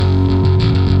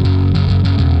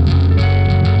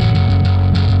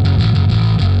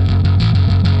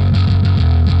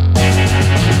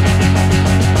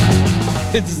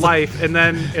life, and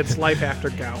then it's life after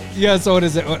gout. Yeah, so what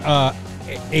is it?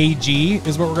 AG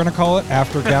is what we're going to call it,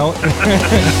 after gout.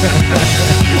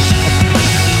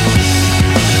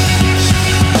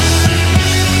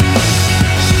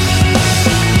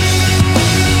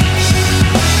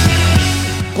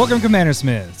 Welcome, Commander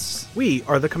Smiths. We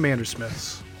are the Commander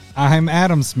Smiths. I'm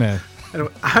Adam Smith. And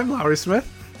I'm Lowry Smith.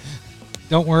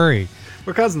 Don't worry.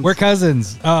 We're cousins. We're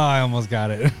cousins. Oh, I almost got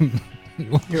it.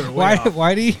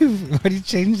 Why do you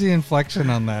change the inflection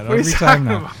on that what every time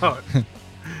now? About?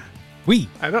 We.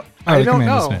 I don't Commander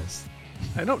know. Smiths.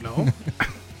 I don't know.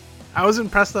 I was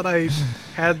impressed that I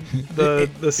had the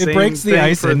same. It breaks the thing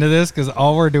ice into this because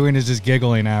all we're doing is just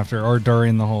giggling after or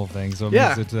during the whole thing. So it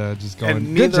yeah. makes it just going. And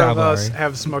Good neither job, of us Larry.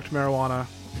 have smoked marijuana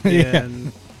Yeah.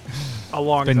 in a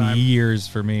long It's been time. years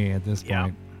for me at this Yeah.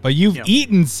 point. But you've Yeah.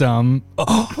 eaten some.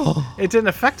 It didn't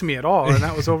affect me at all, and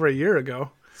that was over a year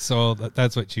ago. So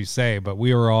that's what you say, but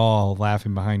we were all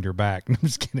laughing behind your back. I'm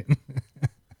just kidding.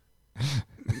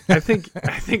 I think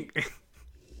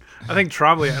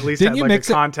Trombley at least Didn't had you like a mix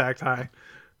it- contact high.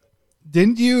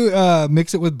 Didn't you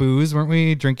mix it with booze? Weren't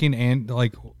we drinking and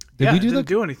like? Did we do didn't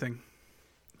do anything.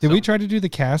 Did we try to do the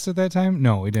cast at that time?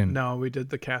 No, we didn't. No, we did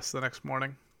the cast the next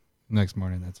morning. Next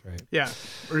morning, that's right. Yeah,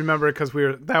 remember because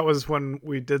that was when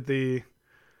we did the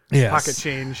Yes. pocket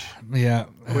change. Yeah,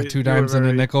 We- 2 you dimes were and a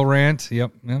very nickel rant.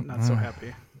 Yep. Not so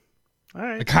happy. All I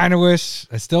right. kind of wish.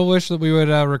 I still wish that we would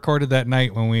recorded that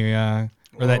night when we or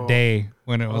that day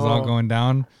when it was all going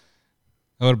down.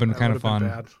 That would have been kind of fun.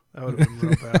 That would have been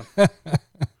real bad.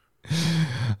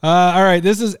 All right,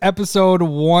 this is episode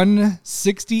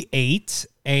 168,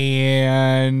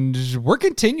 and we're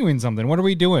continuing something. What are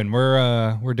we doing?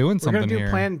 We're doing We're something gonna do here.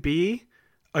 Plan B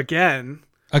again,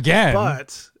 Again,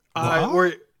 but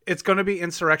it's gonna be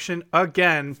Insurrection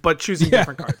again, but choosing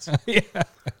different cards. yeah.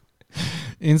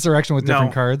 Insurrection with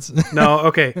different No. cards. No,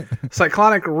 okay.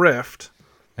 Cyclonic Rift.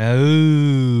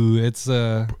 Oh, it's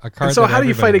a card. And so that how do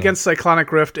you fight everybody against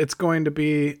Cyclonic Rift? It's going to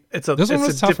be This one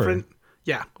was tougher. different.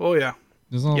 Yeah. Oh yeah. loves.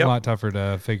 This one's a lot tougher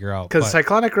to figure out. Because but-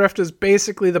 Cyclonic Rift is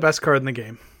basically the best card in the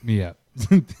game. Yeah.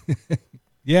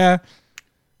 Yeah.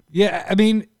 Yeah. I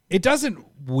mean, it doesn't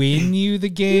win you the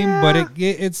game, but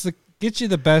it's gets you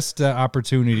the best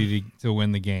opportunity to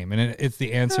win the game. And it's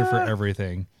the answer for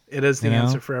everything. It is the You know?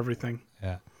 answer for everything.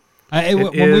 Yeah. It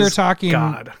When we were is talking.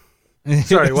 God. It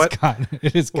Sorry, is what? God.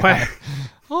 It is What? God.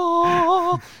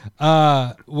 Oh.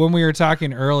 When we were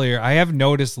talking earlier, I have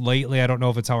noticed lately, I don't know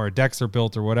if it's how our decks are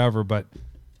built or whatever, but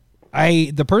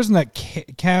the person that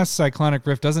casts Cyclonic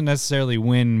Rift doesn't necessarily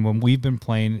win when we've been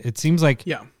playing. It seems like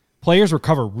players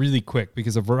recover really quick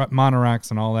because of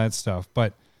monoracks and all that stuff.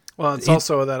 But it's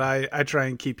also that I try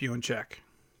and keep you in check.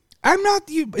 I'm not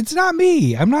you. It's not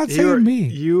me. I'm not saying me.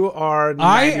 You are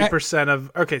 90%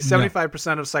 of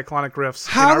 75% of Cyclonic Rifts.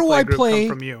 How in our do play I group play?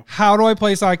 come from you? How do I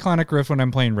play Cyclonic Rift when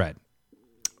I'm playing red?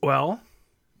 Well,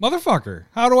 motherfucker,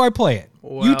 how do I play it?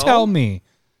 You tell me.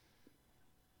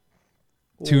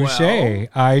 Touche.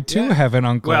 I too have an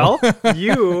uncle. Well,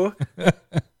 you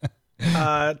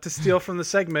to steal from the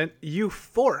segment, you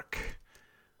fork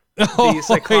the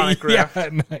Cyclonic Rift,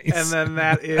 nice. and then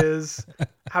that is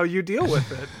how you deal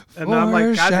with it. And I'm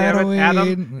like, God damn it,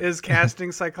 Adam is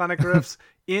casting Cyclonic Rifts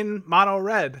in mono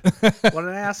red. What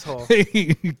an asshole!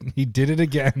 He did it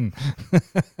again.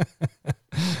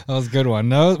 That was a good one.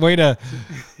 No way to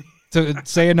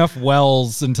say enough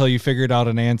wells until you figured out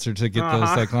an answer to get those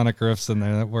Cyclonic Rifts in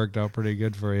there. That worked out pretty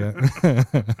good for you.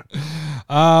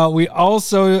 We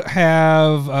also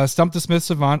have Stump the Smith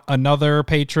Savant. Another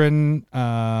patron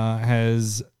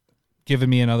has given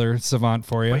me another Savant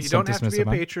for you. But you Stump don't the have to Smith be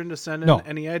Savant. a patron to send in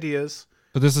any ideas.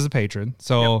 But this is a patron.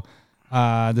 So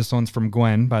this one's from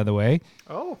Gwen, by the way.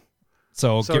 Oh.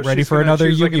 So get ready for another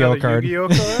Yu-Gi-Oh card.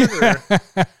 Yu-Gi-Oh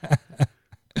card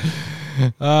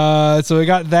so we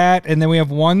got that, and then we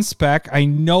have one spec. I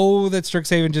know that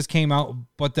Strixhaven just came out,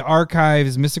 but the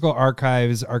archives, mystical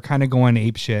archives, are kind of going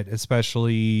apeshit,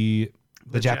 especially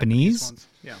the Japanese ones.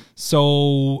 Yeah.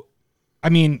 So, I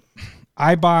mean,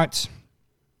 I bought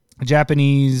a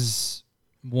Japanese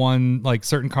one, like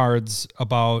certain cards,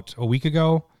 about a week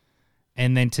ago,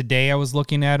 and then today I was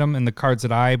looking at them, and the cards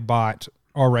that I bought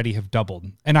already have doubled,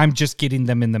 and I'm just getting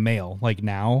them in the mail like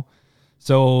now.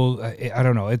 So I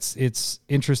don't know. It's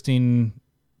interesting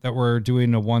that we're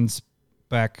doing a one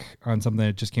spec on something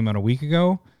that just came out a week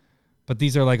ago, but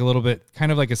these are like a little bit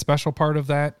kind of like a special part of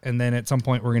that. And then at some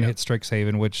point we're going to hit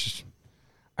Strixhaven, which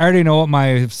I already know what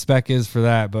my spec is for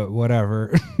that, but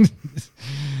whatever. You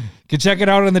can check it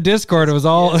out on the Discord. It was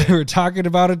all, we were talking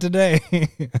about it today.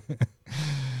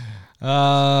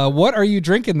 What are you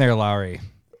drinking there, Lowry?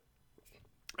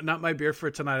 Not my beer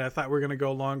for tonight. I thought we were gonna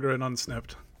go longer and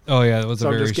unsnipped. Oh yeah, it was so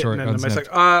a I'm very just short getting into my unsnipped.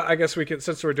 I guess we can,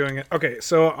 since we're doing it. Okay,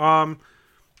 so I'm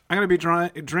gonna be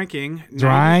drinking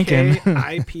 90K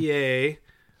IPA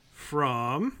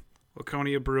from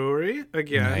Laconia Brewery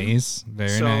again. Nice,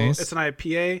 very nice. It's an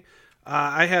IPA.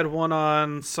 I had one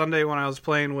on Sunday when I was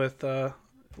playing with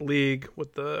League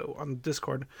on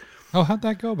Discord. Oh, how'd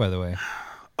that go, by the way?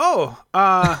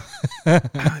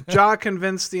 Jaw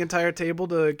convinced the entire table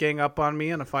to gang up on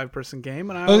me in a 5-person game,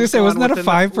 and I was gonna say, wasn't that a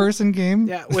 5-person game?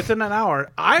 Yeah, within an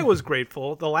hour. I was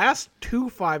grateful. The last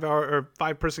 2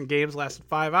 5-person games lasted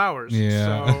 5 hours.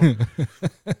 Yeah.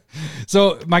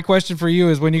 So my question for you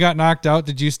is, when you got knocked out,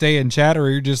 did you stay in chat, or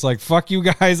were you just like, "Fuck you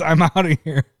guys, I'm out of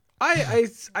here"? I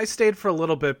stayed for a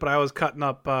little bit, but I was cutting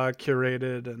up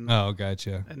Curated and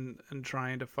gotcha, and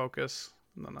trying to focus.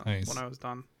 Nice. When I was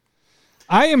done.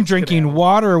 I am drinking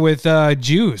water with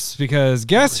juice because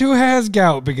guess who has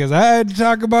gout? Because I had to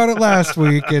talk about it last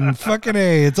week, and fucking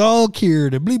A, it's all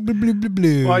cured. Bleep, bleep, bleep, bleep,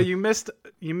 bleep. Well, you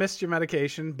missed your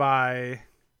medication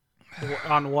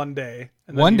on one day.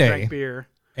 And then one you day, drank beer,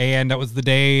 and that was the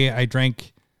day I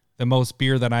drank the most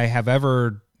beer that I have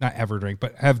not ever drank,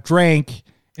 but have drank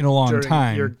in a long during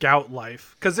time. Your gout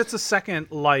life, because it's a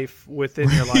second life within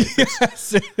your life.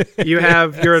 Yes. You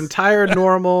have your entire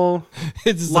normal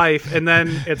life, and then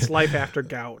it's life after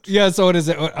gout. Yeah, so what is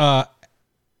it?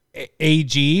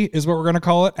 AG is what we're going to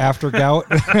call it, after gout.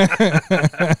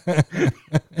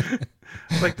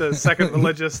 Like the second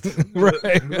religious. Right.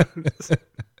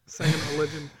 Second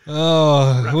religion.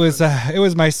 Oh, it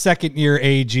was my second year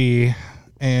AG,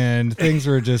 and things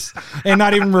were just, and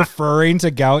not even referring to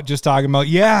gout, just talking about,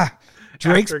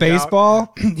 Drake's After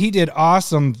baseball. He did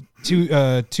awesome.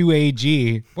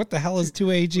 2AG. What the hell is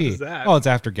 2AG? What is that? Oh, it's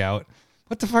after gout.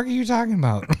 What the fuck are you talking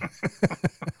about?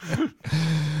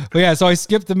 But yeah, so I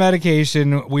skipped the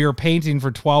medication. We were painting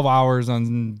for 12 hours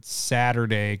on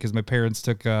Saturday because my parents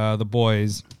took the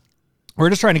boys. We're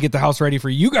just trying to get the house ready for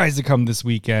you guys to come this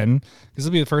weekend. This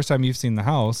will be the first time you've seen the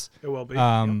house. It will be.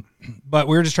 But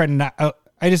we were just trying to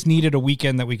I just needed a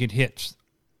weekend that we could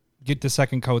get the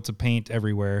second coats of paint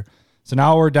everywhere. So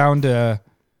now we're down to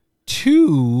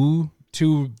two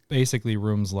basically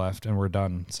rooms left, and we're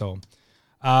done. So,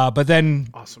 but then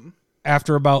awesome.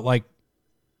 After about like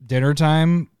dinner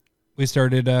time, we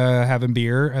started having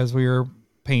beer as we were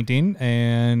painting,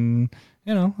 and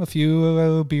a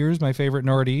few beers. My favorite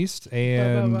Northeast,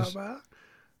 and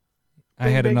I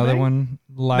had another one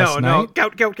last night. No,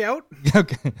 gout.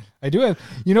 Okay, I do have.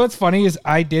 You know what's funny is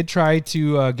I did try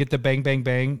to get the bang bang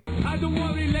bang. I don't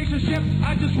want relationship.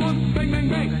 I just want bang bang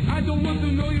bang. I don't want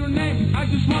to know your name. I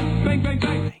just want bang bang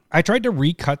bang. I tried to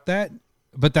recut that,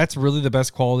 but that's really the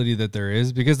best quality that there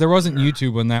is because there wasn't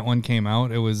YouTube when that one came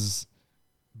out. It was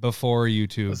before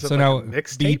YouTube. Was it so like now a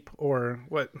mixtape or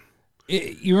what?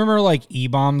 You remember like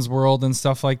E-Bombs World and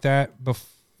stuff like that?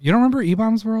 You don't remember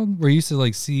E-Bombs World? Where you used to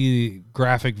like see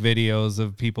graphic videos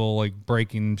of people like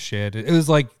breaking shit. It was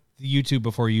like YouTube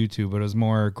before YouTube, but it was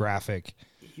more graphic.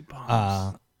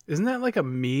 E-Bombs. Isn't that like a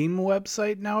meme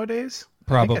website nowadays?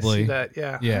 Probably. I think I see that.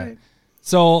 Yeah. Yeah. Right.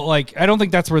 So like, I don't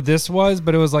think that's where this was,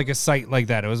 but it was like a site like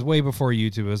that. It was way before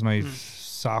YouTube. It was my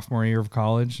sophomore year of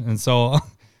college. And so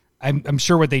I'm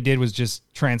sure what they did was just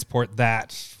transport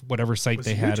that, whatever site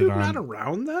they had it on. Was YouTube not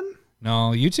around then?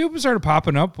 No, YouTube started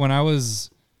popping up when I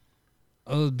was,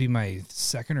 it would be my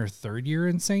second or third year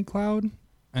in St. Cloud.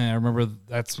 And I remember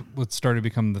that's what started to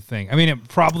become the thing. I mean, it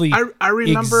probably I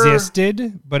remember,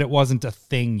 existed, but it wasn't a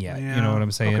thing yet. Yeah, you know what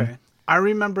I'm saying? Okay. I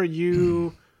remember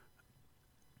you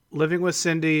living with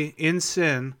Cindy in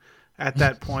sin at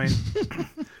that point.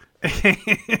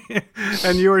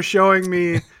 And you were showing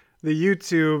me the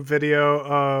YouTube video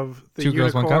of the Two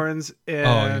Girls, One Cup? unicorns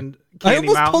and Candy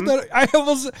I Mountain. almost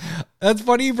pulled that. That's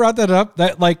funny you brought that up.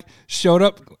 That like showed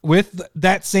up with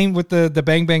that same with the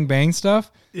bang bang bang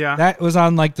stuff. Yeah, that was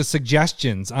on like the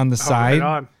suggestions on the side.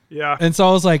 Right on. Yeah, and so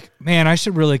I was like, man, I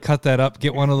should really cut that up.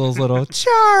 Get one of those little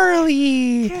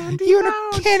Charlie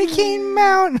Candy Cane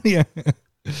Mountain. Yeah,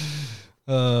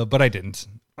 but I didn't.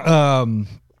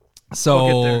 So,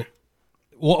 we'll get there.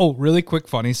 Well, really quick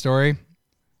funny story.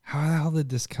 How the hell did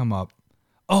this come up?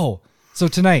 Oh, so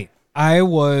tonight I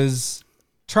was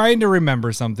trying to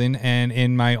remember something, and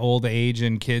in my old age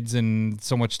and kids and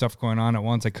so much stuff going on at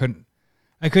once, I couldn't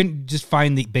just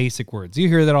find the basic words. You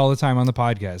hear that all the time on the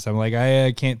podcast. I'm like,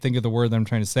 I can't think of the word that I'm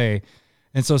trying to say.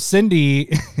 And so Cindy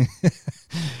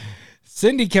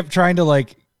kept trying to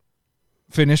like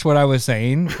finish what I was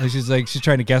saying. She's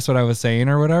trying to guess what I was saying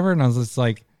or whatever. And I was just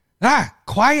like,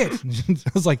 quiet.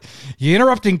 I was like, you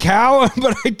interrupting cow?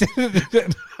 But I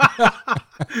didn't.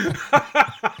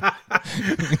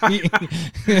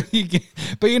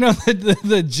 But you know,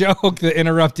 the joke, the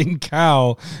interrupting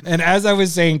cow. And as I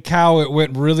was saying cow, it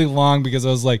went really long because I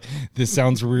was like, this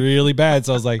sounds really bad.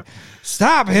 So I was like,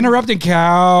 stop interrupting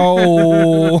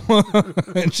cow.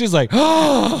 And she's like,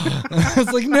 oh. I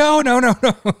was like, no.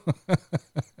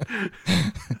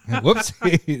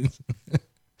 Whoopsies.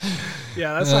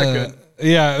 Yeah, that's not good.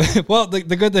 Yeah. Well, the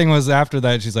good thing was after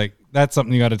that, she's like, that's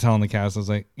something you got to tell in the cast. I was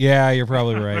like, yeah, you're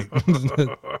probably right.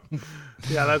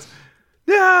 Yeah, that's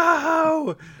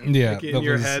no. Yeah. Like in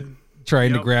your head.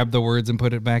 Trying to grab the words and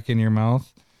put it back in your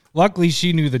mouth. Luckily,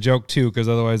 she knew the joke too, because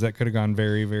otherwise that could have gone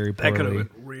very, very poorly. That could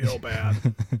have been real bad.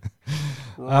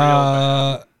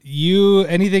 Bad.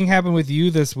 Anything happened with you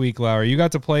this week, Lowry? You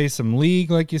got to play some League,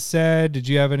 like you said. Did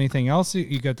you have anything else?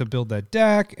 You got to build that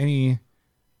deck? Any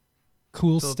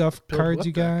cool cards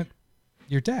you got?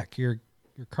 Your deck, your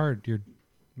card, your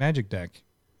Magic deck.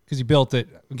 Because you built it.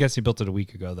 I guess you built it a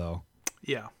week ago, though.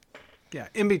 Yeah.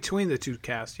 In between the two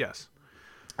casts, yes.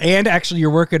 And actually, you're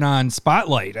working on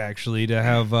Spotlight, actually, to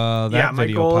have that video pop up. Yeah, my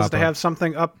goal is to have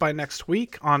something up by next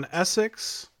week on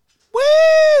Essex.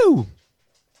 Woo!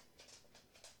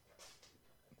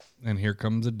 And here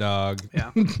comes a dog.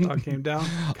 Yeah, dog came down.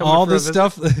 All this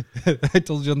stuff I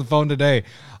told you on the phone today.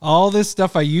 All this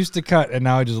stuff I used to cut, and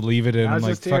now I just leave it in. I'm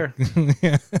like, fuck.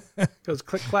 Here. Goes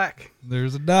click clack.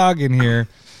 There's a dog in here.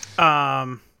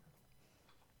 So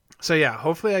yeah,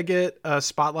 hopefully I get a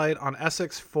Spotlight on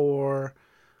Essex for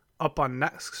up on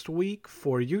next week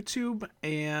for YouTube,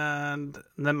 and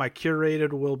then my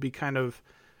curated will be kind of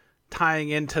tying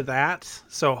into that.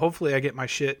 So hopefully I get my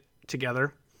shit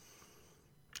together.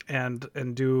 And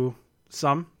do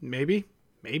some, maybe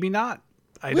not.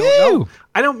 I don't know.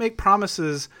 I don't make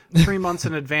promises 3 months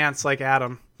in advance like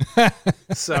Adam.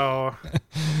 So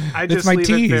I just it's my leave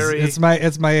tease. It very. It's my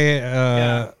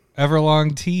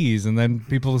Everlong tease, and then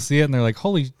people see it and they're like,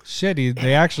 "Holy shit!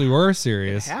 They actually were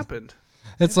serious." It happened.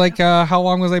 It's like, how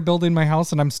long was I building my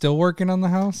house, and I'm still working on the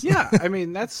house? Yeah, I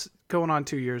mean that's going on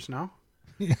 2 years now.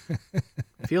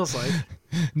 Feels like.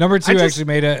 Number two actually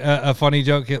made a funny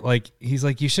joke. He's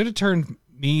like, you should have turned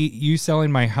you selling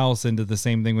my house into the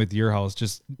same thing with your house,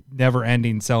 just never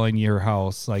ending selling your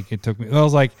house. Like it took me. I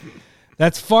was like,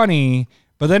 that's funny,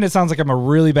 but then it sounds like I'm a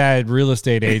really bad real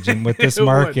estate agent with this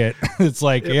market. It's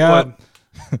like,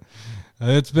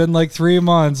 it's been like 3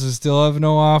 months. I still have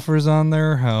no offers on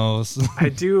their house. I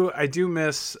do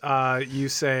miss you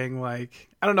saying like,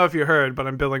 I don't know if you heard, but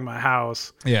I'm building my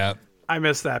house. Yeah. I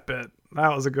missed that bit.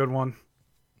 That was a good one.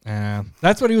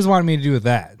 That's what he was wanting me to do with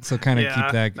that. So kind of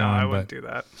keep that going. No, I wouldn't do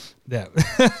that. Yeah.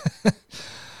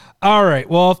 All right.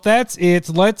 Well, if that's it,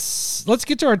 let's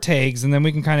get to our tags, and then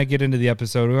we can kind of get into the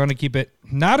episode. We want to keep it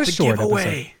not a short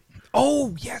episode.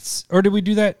 Oh, yes. Or did we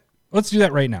do that? Let's do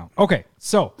that right now. Okay.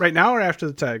 So right now or after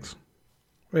the tags?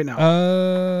 Right now.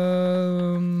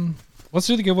 Let's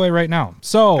do the giveaway right now.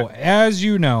 So as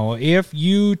you know, if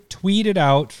you tweet it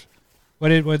out, what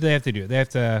do they have to do? They have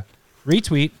to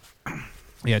retweet.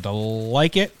 You had to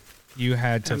like it. You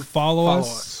had to follow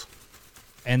us.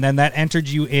 And then that entered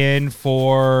you in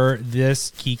for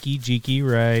this Kiki Jiki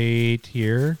right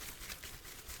here.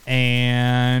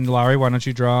 And Lowry, why don't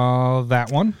you draw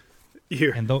that one?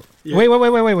 Here. And wait.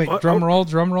 What? Drum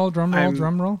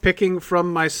roll. Picking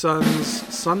from my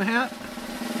son's sun hat.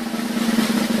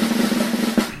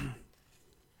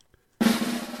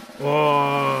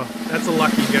 Oh, that's a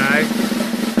lucky guy.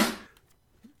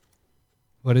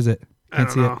 What is it? Can't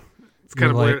see it. It's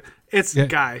kind of weird. It's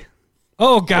Guy.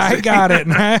 Oh, Guy got it.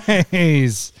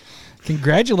 Nice.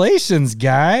 Congratulations,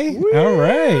 Guy. Woo! All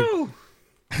right.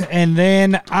 And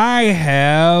then I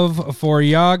have for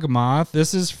Yawgmoth.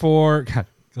 This is for... God,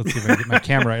 let's see if I can get my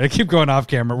camera right. I keep going off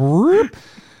camera.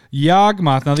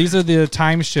 Yawgmoth. Now, these are the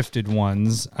time-shifted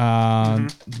ones.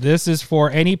 This is for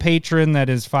any patron that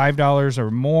is $5 or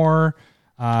more.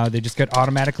 They just get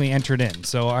automatically entered in.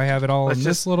 So I have it all in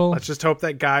this little... Let's just hope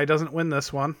that Guy doesn't win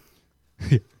this one.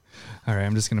 All right,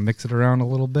 I'm just going to mix it around a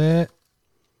little bit.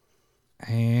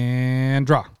 And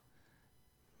draw.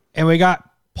 And we got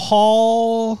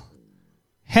Paul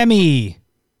Hemi.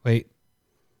 Wait.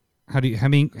 How do you...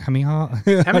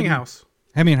 Hemminghouse.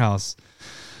 Hemminghouse.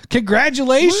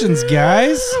 Congratulations,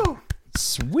 guys.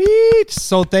 Sweet.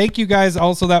 So thank you guys.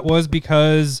 Also, that was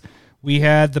because we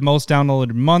had the most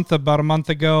downloaded month about a month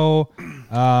ago.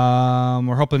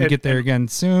 We're hoping to get there again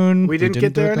soon. We didn't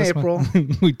get there in April.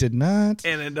 We did not.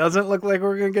 And it doesn't look like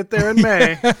we're going to get there in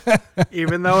May,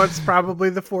 even though it's probably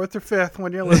the 4th or 5th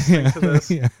when you're listening to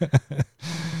this.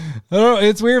 I don't know.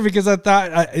 It's weird because I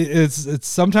thought it's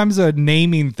sometimes a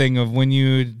naming thing of when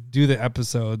you do the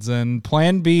episodes, and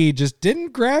Plan B just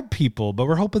didn't grab people, but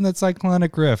we're hoping that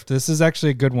Cyclonic Rift. This is actually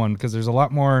a good one because there's a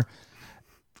lot more.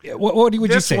 What would you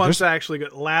say? This one's actually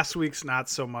good. Last week's not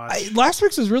so much. Last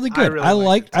week's was really good. I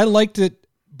liked it,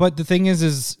 but the thing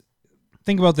is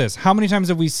think about this. How many times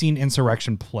have we seen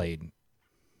Insurrection played?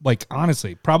 Like,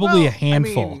 honestly, probably a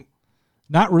handful.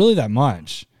 Not really that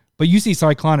much. But you see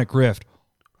Cyclonic Rift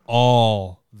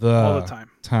all the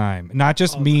time. Not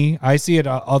just me. I see it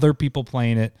other people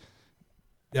playing it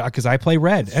because I play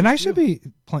Red. And I should be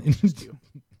playing.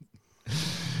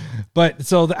 But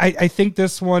so I think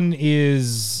this one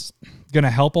is going to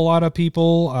help a lot of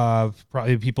people.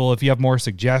 Probably people, if you have more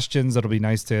suggestions, it'll be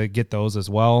nice to get those as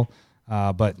well.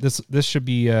 But this should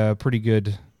be a pretty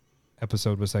good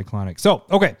episode with Cyclonic. So,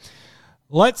 okay,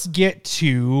 let's get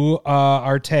to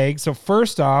our tags. So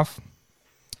first off,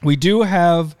 we do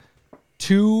have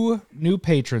 2 new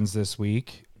patrons this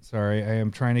week. Sorry, I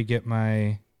am trying to get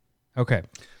my... Okay.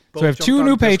 So we have 2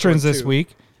 new patrons this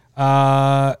week.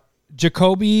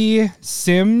 Jacoby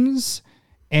Sims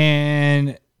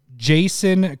and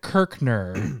Jason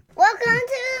Kirkner. Welcome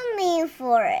to me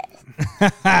forest.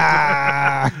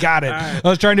 Got it. Right. I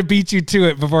was trying to beat you to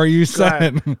it before you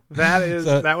said it.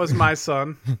 That was my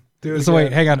son. So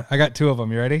wait, hang on. I got 2 of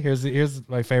them. You ready? Here's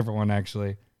my favorite one,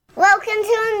 actually. Welcome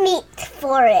to a meat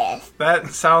forest. That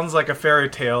sounds like a fairy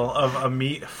tale of a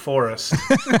meat forest.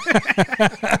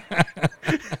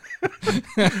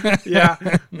 Yeah.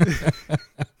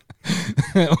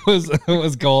 It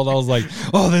was gold. I was like,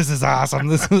 oh, this is awesome.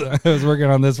 I was working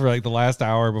on this for like the last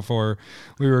hour before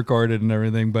we recorded and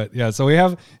everything. But yeah, so we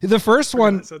have the first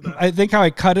one. I think how I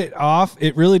cut it off,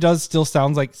 it really does still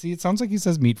sounds like, see, it sounds like he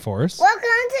says meat forest. Welcome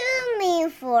to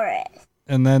meat forest.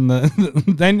 And then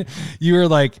then you were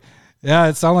like, yeah,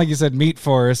 it sounded like you said meat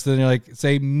forest. And you're like,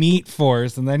 say meat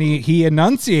forest. And then he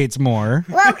enunciates more.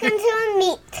 Welcome to a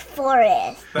meat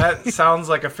forest. That sounds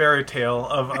like a fairy tale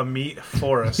of a meat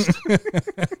forest.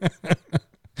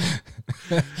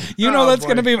 That's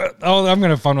going to be, I'm going to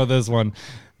have fun with this one.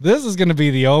 This is going to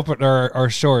be the opener or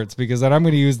shorts because then I'm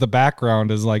going to use the background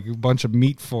as like a bunch of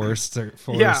meat forests.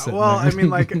 Yeah, well, I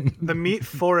mean, like the meat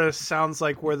forest sounds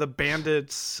like where the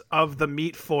bandits of the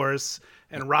meat forest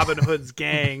and Robin Hood's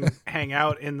gang hang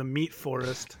out in the meat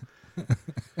forest.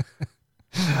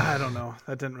 I don't know.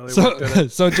 That didn't really work, did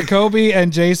it? So Jacoby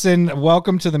and Jason,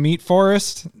 welcome to the meat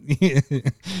forest.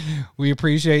 We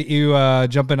appreciate you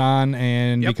jumping on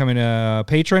and becoming a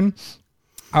patron.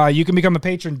 You can become a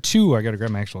patron too. I got to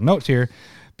grab my actual notes here.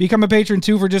 Become a patron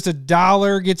too for just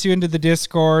 $1. Gets you into the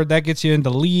Discord. That gets you into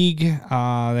League.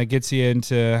 That gets you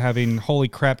into having. Holy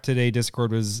crap! Today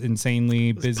Discord was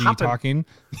insanely busy talking.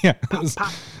 Yeah, it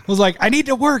was like I need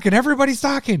to work and everybody's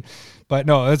talking. But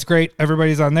no, that's great.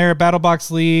 Everybody's on there.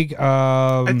 BattleBox League.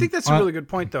 I think that's a really good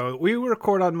point, though. We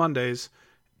record on Mondays,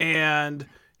 and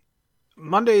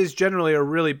Mondays generally are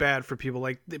really bad for people.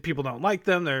 Like people don't like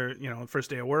them. They're first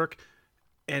day of work,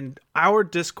 and our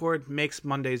Discord makes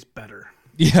Mondays better.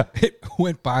 Yeah, it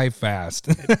went by fast.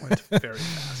 It went very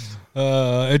fast.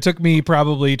 It took me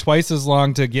probably twice as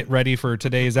long to get ready for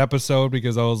today's episode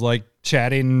because I was like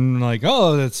chatting like,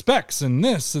 oh, the specs and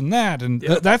this and that. And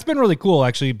that's been really cool,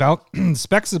 actually.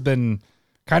 Specs have been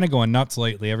kind of going nuts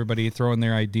lately. Everybody throwing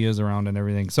their ideas around and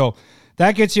everything. So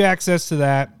that gets you access to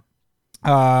that.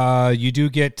 You do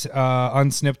get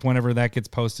unsnipped whenever that gets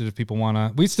posted if people want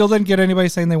to. We still didn't get anybody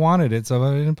saying they wanted it, so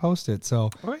I didn't post it. So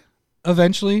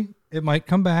eventually it might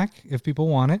come back if people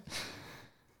want it.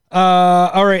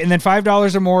 All right, and then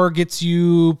 $5 or more gets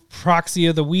you proxy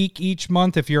of the week each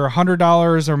month. If you're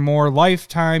 $100 or more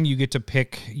lifetime, you get to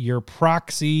pick your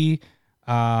proxy,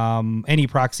 any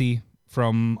proxy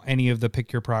from any of the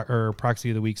pick your proxy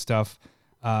of the week stuff.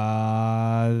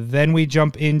 Then we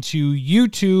jump into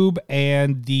YouTube,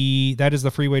 and that is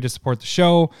the free way to support the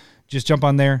show. Just jump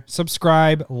on there,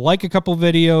 subscribe, like a couple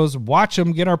videos, watch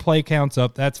them, get our play counts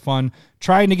up. That's fun.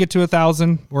 Trying to get to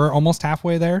 1,000. We're almost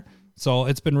halfway there. So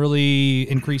it's been really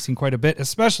increasing quite a bit,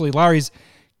 especially Larry's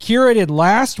curated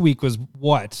last week was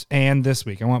what? And this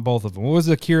week. I want both of them. What was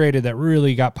the curated that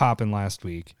really got popping last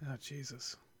week? Oh,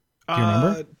 Jesus. Do you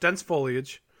remember? Dense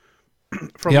Foliage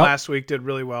from last week did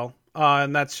really well.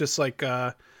 And that's just like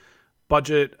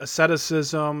budget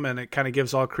asceticism, and it kind of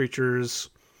gives all creatures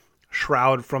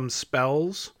Shroud from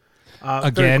spells.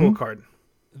 Again, very cool card.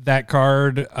 That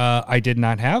card I did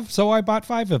not have, so I bought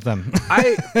 5 of them.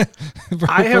 I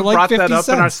have like brought that up cents.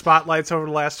 in our spotlights over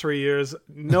the last 3 years,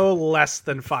 no less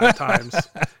than 5 times.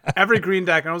 Every green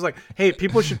deck, and I was like, hey,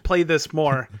 people should play this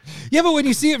more. Yeah, but when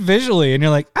you see it visually and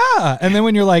you're like, and then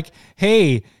when you're like,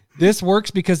 hey, this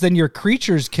works because then your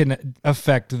creatures can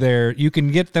affect you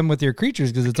can get them with your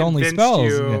creatures because it's only Convince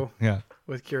spells. you Yeah.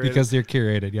 with curated. Because they're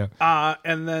curated, yeah.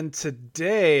 And then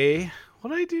today,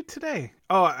 what did I do today?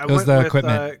 Oh, I was went the with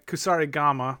equipment. Kusari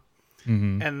Gamma.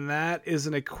 And that is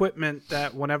an equipment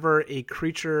that whenever a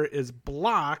creature is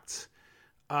blocked,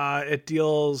 it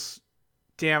deals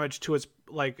damage to its,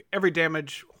 like, every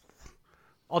damage,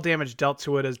 all damage dealt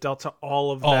to it is dealt to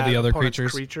all of All that the other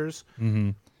opponent's creatures.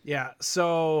 Yeah,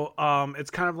 so it's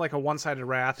kind of like a one-sided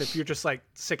wrath. If you're just like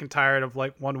sick and tired of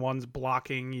like 1/1s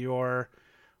blocking your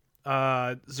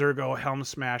Zergo Helm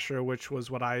Smasher, which was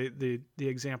what the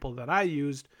example that I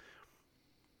used,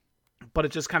 but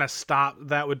it just kind of stopped.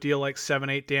 That would deal like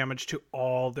 7-8 damage to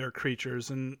all their creatures,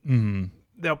 and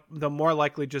they'll more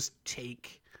likely just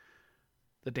take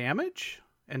the damage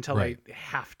until they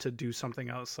have to do something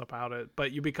else about it.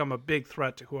 But you become a big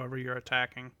threat to whoever you're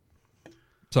attacking.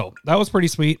 So that was pretty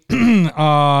sweet.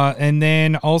 And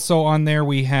then also on there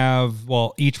we have,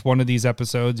 each one of these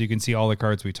episodes, you can see all the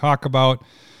cards we talk about.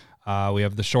 We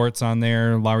have the shorts on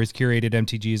there. Lowry's Curated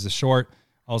MTG is the short.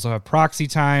 Also have Proxy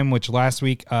Time, which last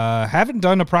week, haven't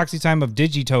done a Proxy Time of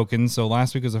Digi tokens. So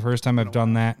last week was the first time I've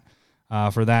done that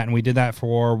for that. And we did that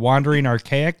for Wandering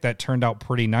Archaic. That turned out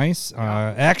pretty nice.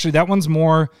 Actually, that one's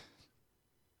more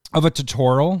of a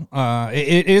tutorial.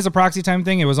 It is a Proxy Time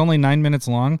thing. It was only 9 minutes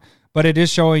long. But it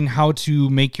is showing how to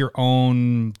make your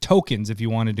own tokens if you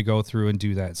wanted to go through and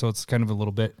do that. So it's kind of a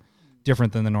little bit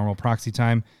different than the normal Proxy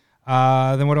Time.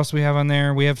 Then what else do we have on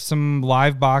there? We have some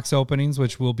live box openings,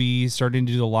 which we'll be starting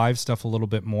to do the live stuff a little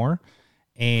bit more.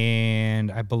 And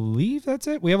I believe that's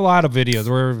it. We have a lot of videos.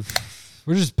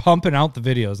 We're just pumping out the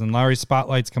videos. And Lowry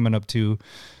Spotlight's coming up too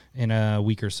in a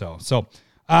week or so. So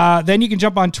then you can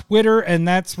jump on Twitter, and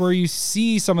that's where you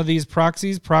see some of these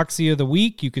proxies. Proxy of the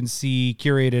week, you can see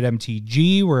Curated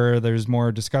MTG, where there's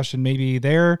more discussion maybe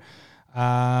there.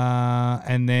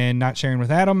 And then Not Sharing with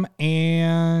Adam,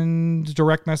 and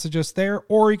direct message us there,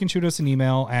 or you can shoot us an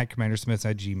email at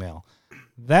commandersmiths@gmail.com.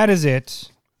 That is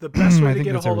it. The best way I to think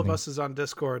get a that's hold of everything. us is on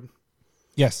Discord,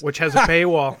 Yes. which has a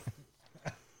paywall.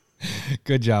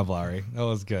 Good job, Lowry. That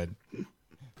was good.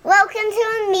 Welcome to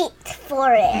a meat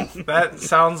forest. That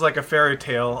sounds like a fairy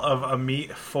tale of a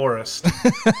meat forest.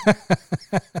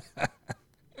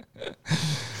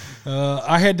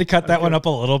 I had to cut that one up a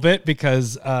little bit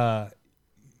because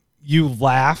you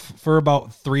laugh for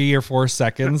about 3 or 4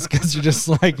 seconds because you're just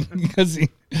like, because you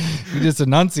just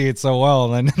enunciate so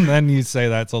well, and then you say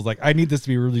that. So I was like, I need this to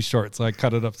be really short, so I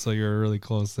cut it up so you're really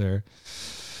close there.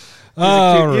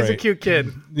 He's a cute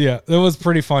kid. Yeah, it was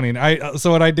pretty funny. And so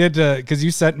what I did, because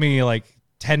you sent me like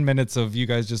 10 minutes of you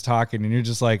guys just talking, and you're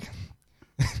just like,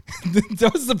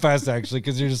 that was the best actually,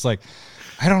 because you're just like,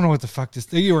 I don't know what the fuck this.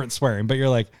 You weren't swearing, but you're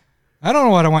like, I don't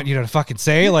know what I want you to fucking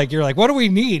say. Like, you're like, what do we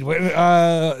need?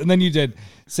 And then you did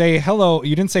say hello.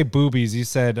 You didn't say boobies. You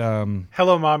said,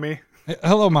 Hello, mommy.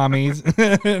 hello, mommies.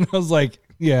 And I was like,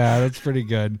 yeah, that's pretty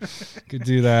good. Could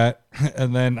do that.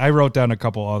 And then I wrote down a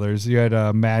couple others. You had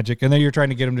magic, and then you're trying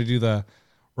to get him to do the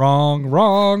wrong.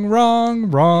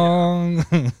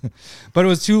 But it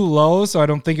was too low, so I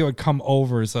don't think it would come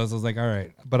over. So I was like, all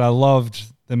right. But I loved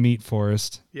the meat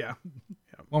forest. Yeah.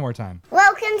 One more time.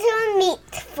 Welcome to a meat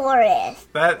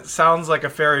forest. That sounds like a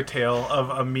fairy tale of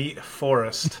a meat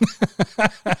forest.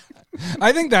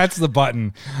 I think that's the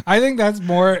button. I think that's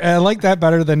more. I like that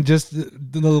better than just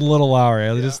the little Lowry.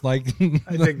 I just like.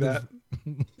 I think that.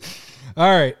 All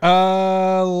right.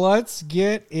 Let's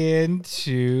get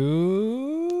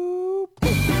into.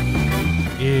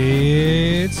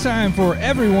 It's time for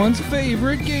everyone's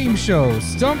favorite game show,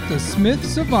 Stump the Smith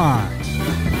Savant.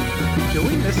 Did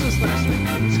we miss this last week?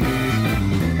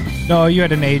 No, you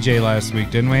had an AJ last week,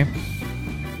 didn't we?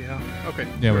 Yeah. Okay.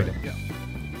 Yeah, we Right, did. Yeah.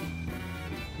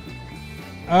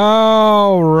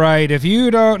 All right. If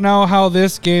you don't know how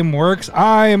this game works,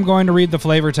 I am going to read the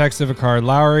flavor text of a card.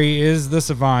 Lowry is the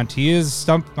savant.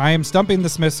 I am stumping the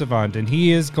Smith Savant, and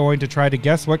he is going to try to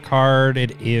guess what card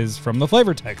it is from the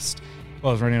flavor text. Well,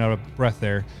 I was running out of breath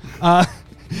there.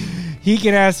 He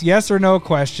can ask yes or no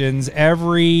questions.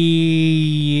 Every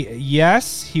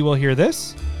yes, he will hear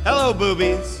this. Hello,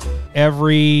 boobies.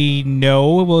 Every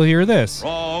no will hear this.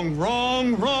 Wrong.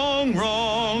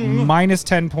 Minus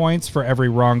 10 points for every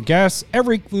wrong guess.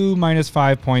 Every clue minus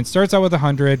 5 points. Starts out with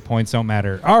 100. Points don't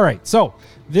matter. All right. So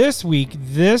this week,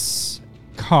 this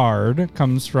card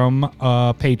comes from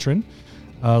a patron,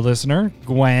 a listener,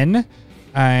 Gwen.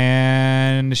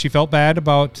 And she felt bad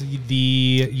about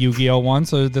the Yu-Gi-Oh one,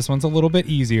 so this one's a little bit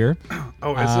easier.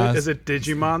 Oh, is it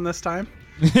Digimon this time?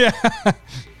 Yeah.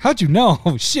 How'd you know?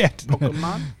 Shit.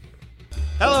 Pokemon?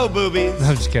 Hello, boobies.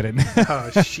 I'm just kidding. Oh,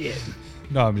 shit.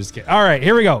 No, I'm just kidding. All right,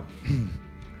 here we go.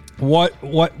 What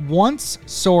once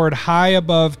soared high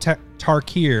above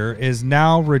Tarkir is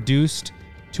now reduced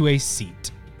to a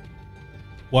seat.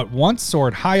 What once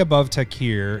soared high above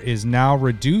Tarkir is now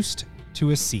reduced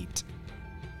to a seat.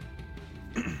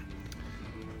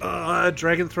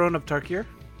 Dragon Throne of Tarkir.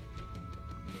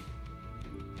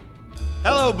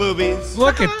 Hello, boobies.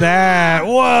 Look at that.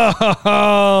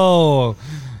 Whoa.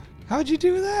 How'd you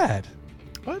do that?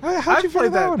 What? How'd you I played figure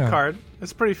that one that out? card.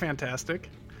 It's pretty fantastic.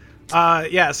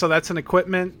 Yeah, so that's an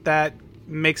equipment that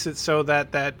makes it so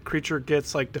that that creature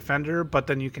gets like Defender, but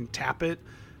then you can tap it,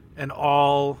 and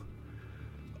all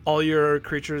your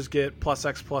creatures get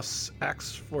 +X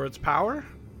for its power.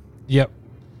 Yep.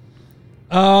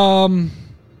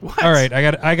 What? All right,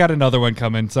 I got another one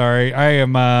coming. Sorry, I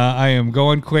am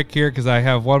going quick here because I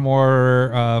have one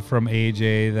more from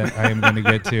AJ that I am going to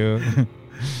get to.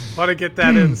 Want to get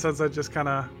that in since I just kind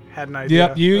of had an idea.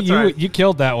 Yep, you That's all right. you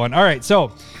killed that one. All right,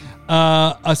 so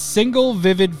a single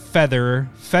vivid feather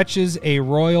fetches a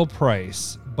royal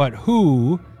price, but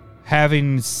who,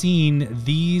 having seen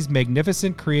these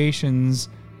magnificent creations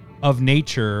of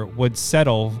nature, would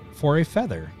settle for a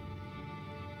feather?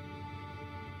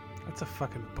 That's a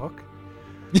fucking book.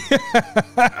 All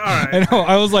right. I know.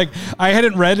 I was like, I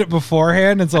hadn't read it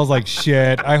beforehand, and so I was like,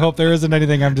 shit. I hope there isn't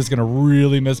anything I'm just gonna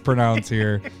really mispronounce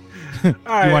here. All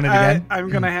right, want it again? I'm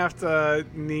gonna have to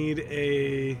need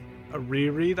a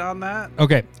reread on that.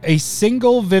 Okay. A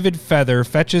single vivid feather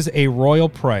fetches a royal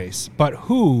price, but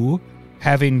who,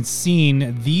 having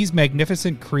seen these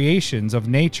magnificent creations of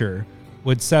nature,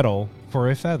 would settle for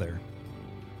a feather?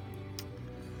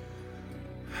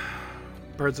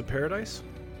 Birds of Paradise.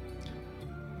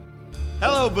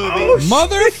 Hello, boobies.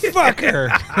 Motherfucker!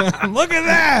 Look at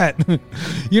that!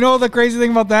 You know the crazy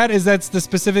thing about that is that's the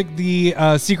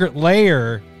secret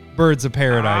layer Birds of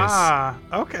Paradise. Ah,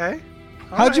 okay.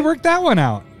 All How'd you right. work that one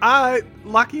out?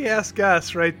 Lucky ass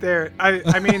guess right there.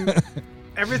 I mean,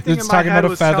 everything It's in my talking head about a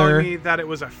was feather. telling me that it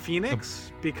was a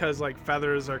phoenix because like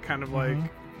feathers are kind of like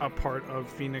a part of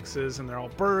phoenixes and they're all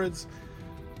birds.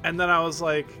 And then I was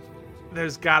like,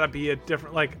 there's got to be a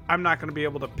different, like, I'm not going to be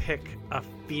able to pick a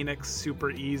phoenix super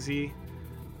easy.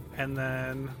 And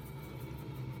then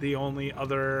the only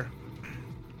other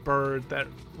bird that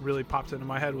really popped into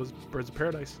my head was Birds of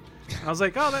Paradise. And I was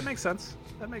like, oh, that makes sense.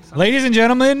 That makes sense. Ladies and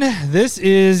gentlemen, this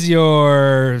is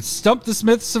your Stump the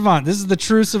Smith Savant. This is the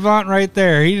true savant right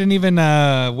there. He didn't even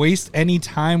waste any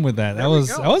time with that. There we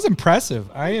go. That was impressive.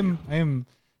 I am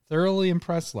thoroughly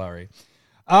impressed, Larry.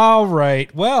 All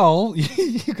right. Well,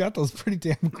 you got those pretty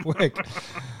damn quick.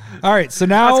 All right. So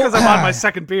now That's because I'm on my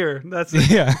second beer. That's it.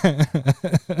 yeah.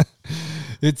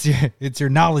 It's your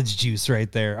knowledge juice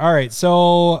right there. All right,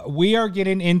 so we are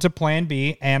getting into Plan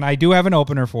B, and I do have an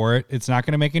opener for it. It's not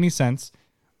going to make any sense,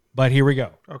 but here we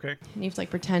go. Okay. And you have to like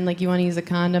pretend like you want to use a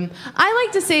condom. I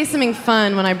like to say something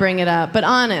fun when I bring it up, but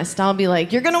honest, I'll be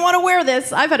like, "You're gonna want to wear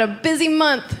this. I've had a busy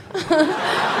month."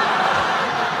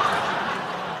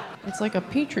 It's like a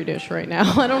petri dish right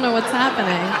now. I don't know what's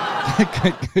happening.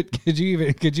 Could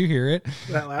you hear it?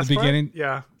 That last the beginning. part?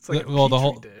 Yeah. It's like Well, a the petri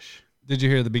whole- dish. Did you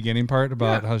hear the beginning part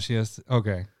about Yeah. how she has?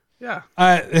 Okay. Yeah.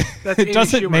 it That's Amy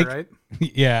doesn't Schumer, make. right?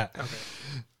 Yeah. Okay.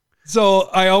 So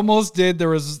I almost did. There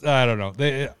was, I don't know.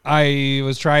 I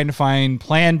was trying to find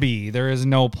Plan B. There is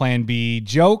no Plan B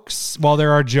jokes. Well,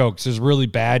 there are jokes. There's really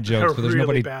bad jokes, They're but there's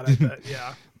really nobody. bad at that.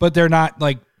 Yeah. But they're not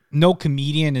like no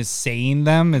comedian is saying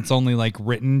them. It's only like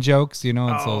written jokes. You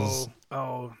know. It's those.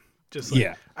 Just like,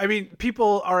 Yeah. I mean,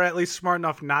 people are at least smart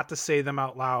enough not to say them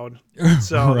out loud.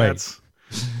 So Right. that's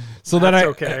So then that's I.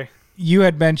 okay. You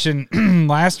had mentioned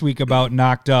last week about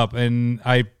Knocked Up, and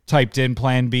I typed in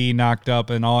Plan B Knocked Up,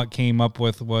 and all it came up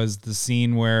with was the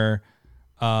scene where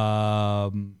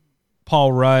Paul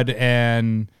Rudd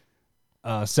and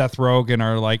Seth Rogen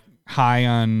are like high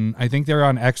on, I think they're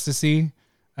on ecstasy,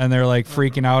 and they're like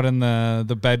freaking out in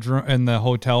the bedroom, in the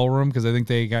hotel room, because I think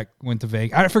they went to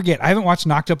Vegas. I forget. I haven't watched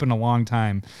Knocked Up in a long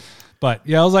time, but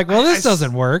yeah, I was like, well, this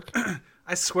doesn't work.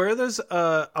 I swear there's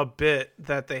a bit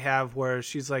that they have where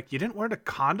she's like, "You didn't wear a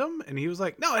condom?" And he was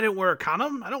like, "No, I didn't wear a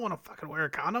condom. I don't want to fucking wear a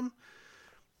condom."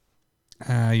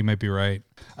 You might be right.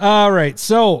 All right.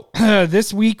 So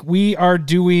this week we are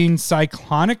doing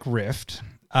Cyclonic Rift.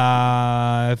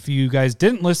 If you guys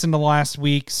didn't listen to last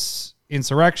week's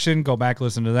Insurrection, go back,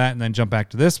 listen to that, and then jump back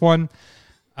to this one.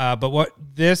 But what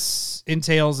this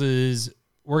entails is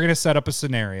we're going to set up a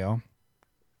scenario.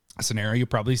 A scenario you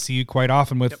probably see quite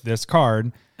often with this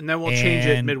card. And then we'll change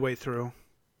it And- midway through.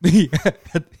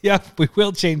 Yeah, we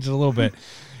will change it a little bit.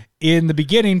 in the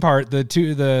beginning part, the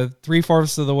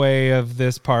 3/4 of the way of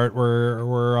this part,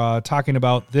 we're talking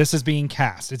about this is being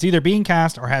cast. It's either being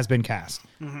cast or has been cast,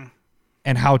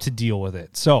 and how to deal with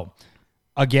it. So,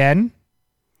 again,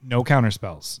 no counter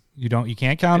spells. You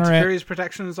can't counter it. Teferi's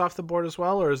protection is off the board as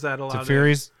well, or is that allowed?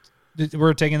 Teferi's,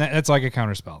 we're taking that. That's like a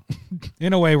counter spell.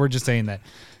 In a way, we're just saying that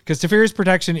because Teferi's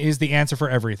protection is the answer for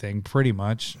everything, pretty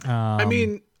much. I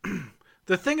mean,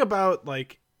 the thing about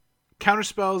like counter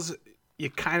spells, you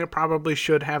kind of probably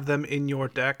should have them in your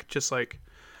deck, just like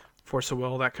Force of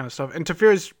Will, that kind of stuff. And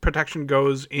Teferi's protection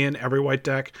goes in every white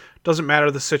deck. Doesn't matter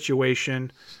the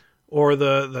situation or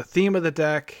the theme of the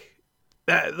deck.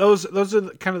 Those are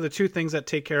kind of the two things that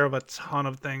take care of a ton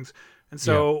of things. And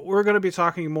so we're going to be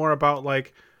talking more about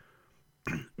like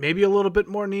maybe a little bit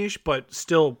more niche, but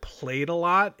still played a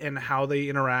lot, and how they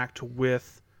interact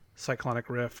with Cyclonic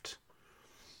Rift.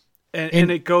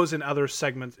 And it goes in other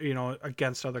segments,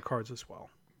 against other cards as well.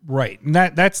 Right. And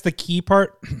that's the key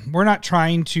part. We're not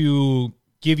trying to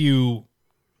give you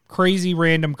crazy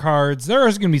random cards. There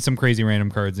is going to be some crazy random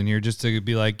cards in here just to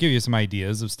be like, give you some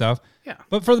ideas of stuff. Yeah.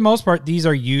 But for the most part, these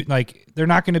are they're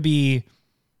not going to be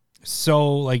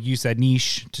so, like you said,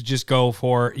 niche to just go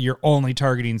for you're only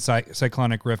targeting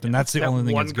Cyclonic Rift. And that's the only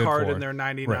thing it's good for. One card in their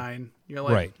 99. Right. You're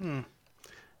like,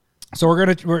 So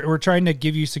we're trying to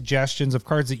give you suggestions of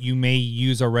cards that you may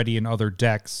use already in other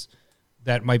decks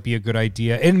that might be a good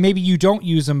idea. And maybe you don't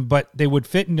use them, but they would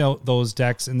fit in those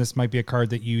decks, and this might be a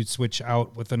card that you switch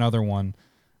out with another one.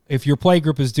 If your play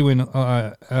group is doing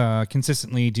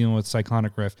consistently dealing with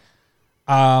Cyclonic Rift.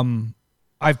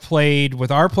 I've played with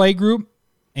our play group,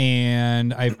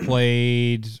 and I've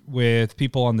played with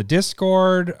people on the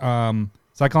Discord.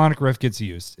 Cyclonic Rift gets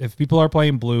used. If people are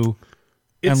playing blue,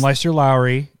 unless you're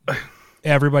Lowry,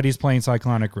 everybody's playing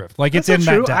Cyclonic Rift. Like it's in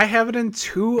that deck. I have it in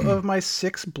 2 of my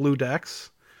 6 blue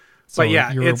decks. So but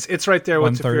yeah, it's right there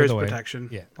with Teferi's protection.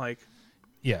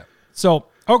 Yeah. So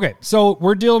okay, so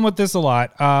we're dealing with this a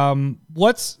lot.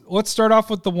 Let's start off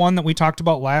with the one that we talked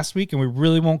about last week, and we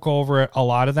really won't go over a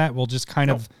lot of that. We'll just kind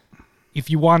of, if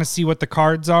you want to see what the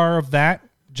cards are of that,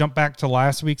 jump back to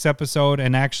last week's episode,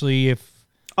 and actually, if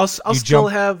I'll still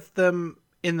have them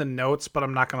in the notes, but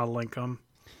I'm not going to link them.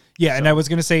 Yeah, and I was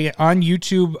going to say on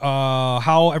YouTube,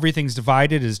 how everything's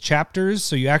divided is chapters,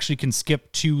 so you actually can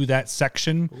skip to that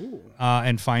section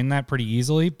and find that pretty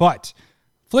easily. But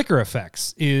Flicker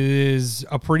Effects is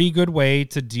a pretty good way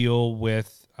to deal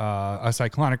with a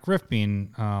Cyclonic Rift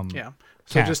being So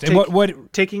cast. just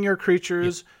taking your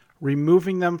creatures,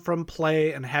 removing them from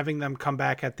play, and having them come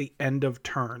back at the end of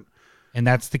turn. And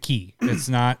that's the key. It's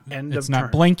not turn.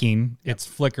 blinking. It's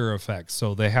Flicker Effects.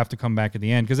 So they have to come back at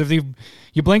the end. Because if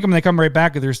you blink them, they come right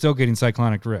back, and they're still getting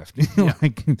Cyclonic Rift.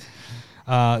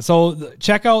 So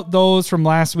check out those from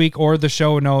last week or the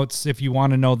show notes if you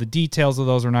want to know the details of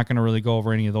those. We're not going to really go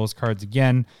over any of those cards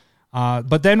again.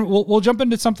 But then we'll jump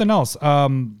into something else.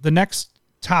 The next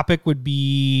topic would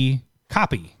be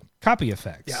copy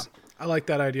effects. Yeah, I like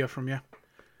that idea from you.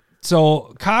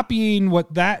 So copying,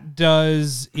 what that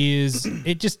does is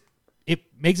it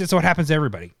makes it so it happens to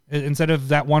everybody. Instead of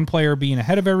that one player being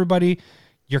ahead of everybody,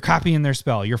 you're copying their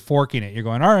spell. You're forking it. You're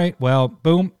going, all right, well,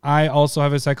 boom, I also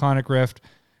have a Cyclonic Rift.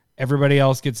 Everybody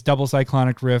else gets double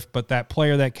Cyclonic Rift, but that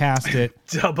player that cast it...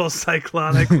 double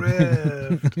Cyclonic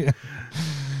Rift. Yeah.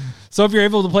 So if you're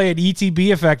able to play an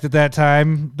ETB effect at that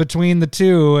time between the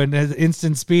two and has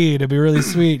instant speed, it'd be really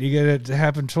sweet. You get it to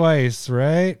happen twice,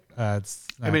 right? It's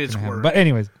work. But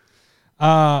anyways,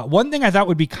 one thing I thought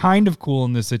would be kind of cool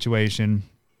in this situation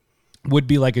would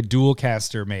be like a dual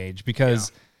caster mage,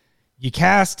 because you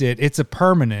cast it, it's a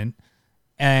permanent,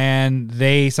 and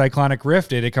they Cyclonic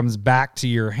Rift it comes back to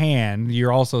your hand.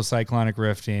 You're also Cyclonic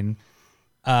Rifting.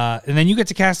 And then you get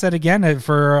to cast that again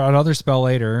for another spell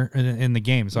later in the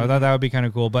game. So I thought that would be kind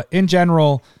of cool. But in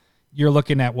general, you're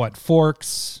looking at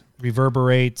forks,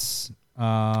 reverberates.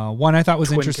 One I thought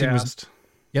was interesting was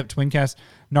Twin Cast.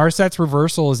 Narset's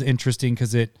Reversal is interesting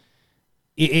because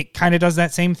it kind of does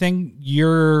that same thing.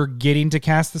 You're getting to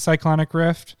cast the Cyclonic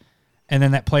Rift, and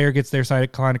then that player gets their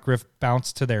Cyclonic Rift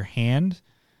bounced to their hand.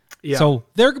 Yeah. So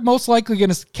they're most likely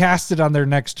going to cast it on their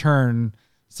next turn,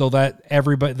 so that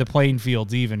the playing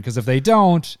field's even. Because if they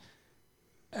don't,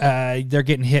 they're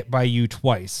getting hit by you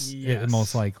twice,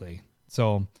 most likely.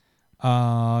 So,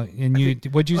 I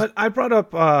brought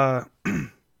up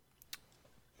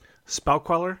Spell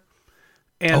Queller,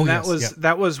 and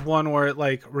that was one where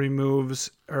it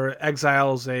removes or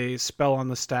exiles a spell on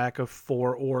the stack of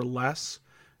 4 or less,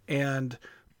 and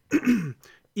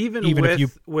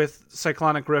even with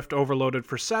Cyclonic Rift overloaded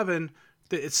for 7.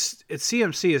 Its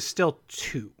CMC is still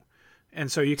 2, and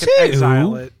so you can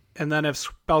exile it. And then if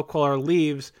Spellqueller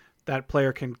leaves, that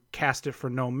player can cast it for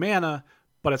no mana,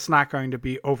 but it's not going to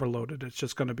be overloaded. It's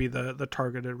just going to be the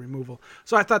targeted removal.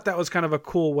 So I thought that was kind of a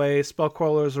cool way.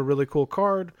 Spellqueller is a really cool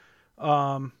card.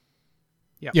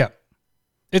 Yeah.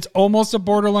 It's almost a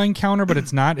borderline counter, but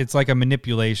it's not. It's like a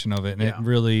manipulation of it. And it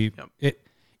really,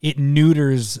 it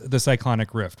neuters the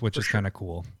Cyclonic Rift, which is kind of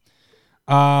cool.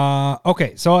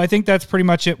 Okay. So I think that's pretty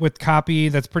much it with copy.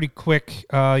 That's pretty quick.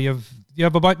 You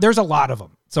have a bunch, there's a lot of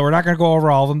them. So we're not going to go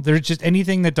over all of them. There's just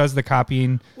anything that does the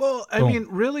copying. Well, I mean,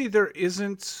 really, there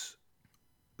isn't.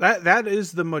 That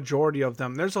is the majority of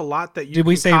them. There's a lot that you Did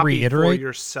we say copy reiterate? for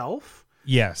yourself.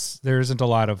 Yes, there isn't a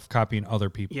lot of copying other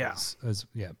people's.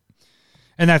 Yeah.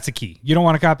 And that's the key. You don't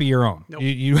want to copy your own. Nope.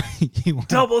 You want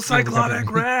Double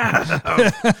Cyclonic Wrath.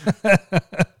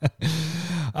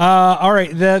 All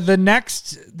right.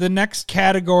 The next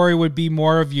category would be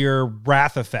more of your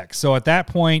wrath effects. So at that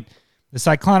point, the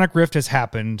Cyclonic Rift has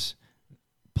happened.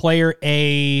 Player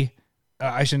A,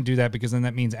 I shouldn't do that because then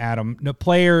that means Adam. No,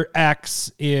 player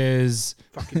X is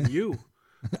Fucking you.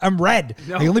 I'm red.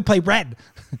 No. I only play red.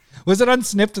 Was it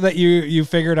unsnipped that you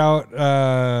figured out,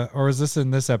 or was this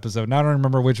in this episode? Now I don't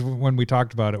remember which one we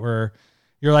talked about it. Where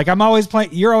you're like,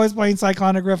 you're always playing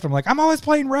Cyclonic Rift. I'm like, I'm always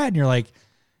playing red, and you're like,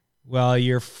 well,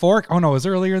 your fork. Oh no, it was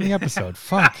earlier in the episode.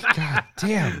 Fuck, god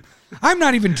damn. I'm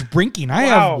not even drinking. I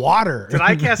have water. Did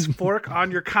I cast fork on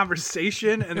your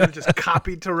conversation and then just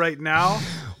copied to right now?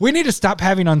 We need to stop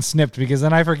having unsnipped because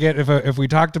then I forget if we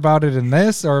talked about it in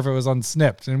this or if it was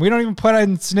unsnipped, and we don't even put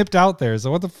unsnipped out there.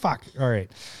 So what the fuck? All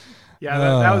right. Yeah,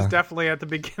 that was definitely at the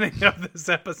beginning of this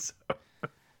episode.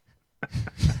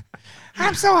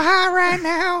 I'm so high right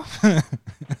now.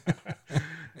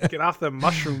 Get off the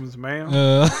mushrooms, man.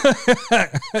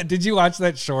 Did you watch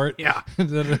that short? Yeah.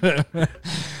 It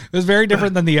was very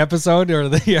different than the episode. Or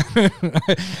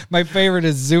my favorite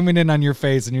is zooming in on your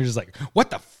face and you're just like,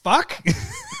 what the fuck?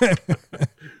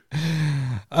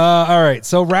 All right.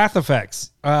 So wrath effects.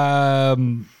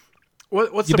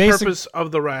 What's the purpose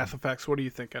of the wrath effects? What are you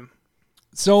thinking?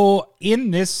 So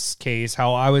in this case,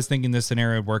 how I was thinking this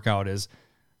scenario would work out is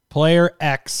player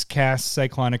X casts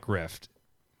Cyclonic Rift.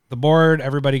 The board,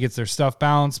 everybody gets their stuff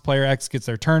bounced. Player X gets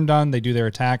their turn done. They do their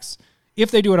attacks.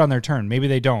 If they do it on their turn, maybe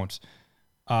they don't.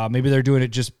 Maybe they're doing it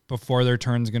just before their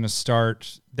turn's going to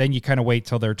start. Then you kind of wait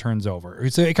till their turn's over.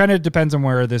 So it kind of depends on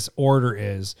where this order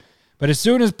is. But as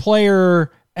soon as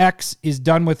player X is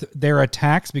done with their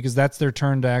attacks, because that's their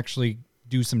turn to actually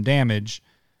do some damage,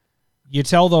 you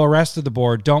tell the rest of the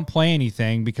board, don't play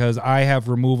anything because I have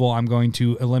removal. I'm going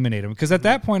to eliminate them. Because at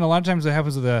that point, a lot of times what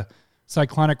happens with the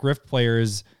Cyclonic Rift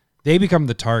players, they become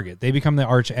the target. They become the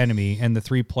arch enemy, and the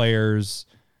three players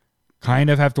kind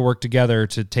of have to work together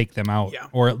to take them out,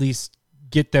 or at least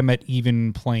get them at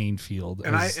even playing field.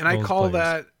 And I call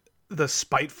that the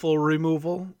spiteful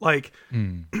removal. Like,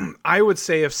 I would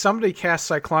say if somebody casts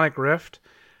Cyclonic Rift,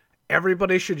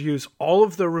 everybody should use all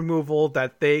of the removal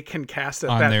that they can cast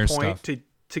at that point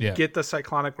to get the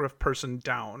Cyclonic Rift person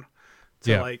down,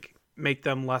 to like make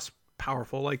them less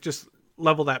powerful. Like, just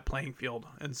level that playing field.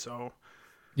 And so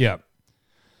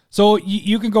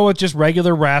you can go with just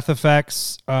regular wrath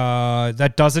effects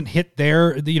that doesn't hit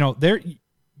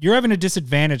you're having a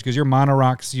disadvantage because your mono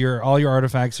rocks, all your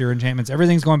artifacts, your enchantments,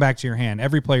 everything's going back to your hand.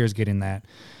 Every player's getting that.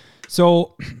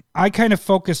 So I kind of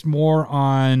focused more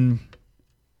on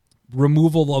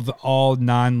removal of all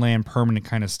non-land permanent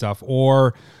kind of stuff,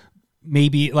 or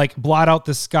maybe like Blot Out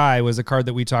the Sky was a card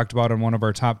that we talked about on one of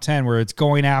our top 10 where it's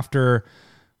going after,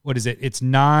 what is it? It's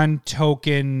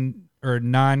non-token or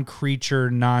non-creature,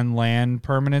 non-land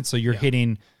permanent. So you're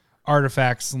hitting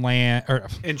artifacts, land, or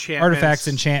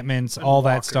enchantments, all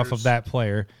that stuff of that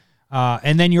player.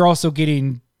 And then you're also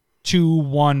getting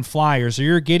 2/1 flyers. So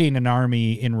you're getting an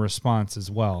army in response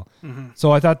as well. Mm-hmm.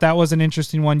 So I thought that was an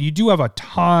interesting one. You do have a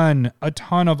ton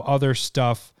of other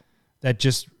stuff that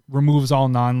just removes all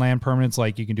non-land permanents.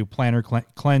 Like you can do Planner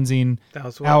Cleansing,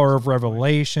 Hour of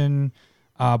Revelation.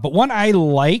 But one I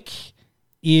like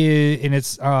is, and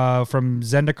it's from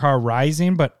Zendikar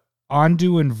Rising, but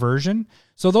Ondu Inversion.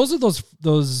 So those are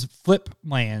those flip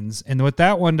lands. And what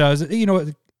that one does, it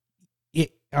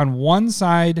on one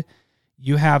side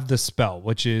you have the spell,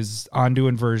 which is Ondu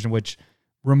Inversion, which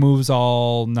removes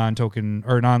all non-token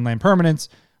or non-land permanents.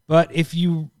 But if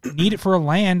you need it for a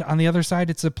land, on the other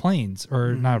side, it's a plains,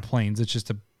 or not a plains. It's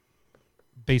just a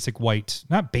basic white,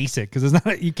 not basic, because it's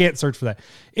not. You can't search for that.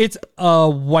 It's a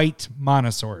white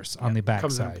monosaurus on the back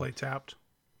comes side. in play tapped.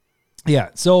 Yeah,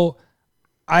 so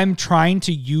I'm trying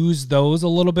to use those a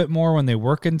little bit more when they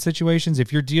work in situations.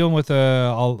 If you're dealing with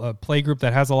a play group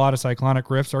that has a lot of Cyclonic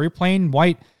Rifts, or you're playing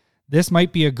white, this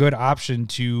might be a good option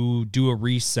to do a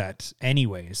reset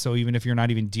anyway. So even if you're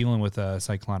not even dealing with a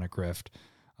Cyclonic Rift,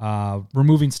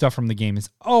 removing stuff from the game is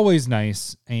always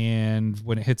nice. And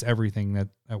when it hits everything, that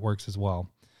works as well.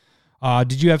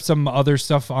 Did you have some other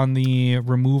stuff on the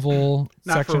removal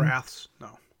Not section? for wraths, no.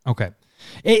 Okay.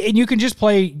 And you can just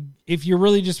play, if you're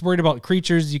really just worried about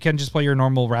creatures, you can just play your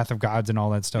normal Wrath of Gods and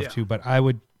all that stuff too. But I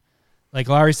would, like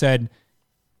Larry said,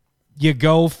 you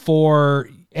go for,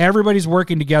 everybody's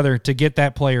working together to get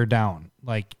that player down.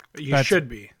 Like You should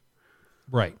be.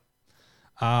 Right.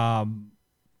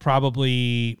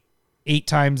 Probably 8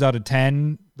 times out of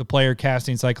 10, the player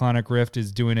casting Cyclonic Rift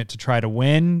is doing it to try to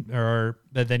win, or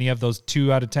then you have those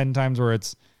 2 out of 10 times where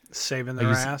it's saving their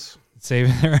ass.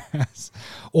 Saving their ass.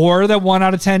 Or the 1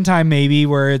 out of 10 time maybe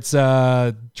where it's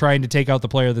trying to take out the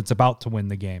player that's about to win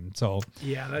the game. So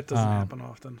yeah, that doesn't happen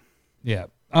often. Yeah.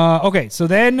 Okay, so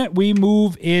then we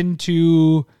move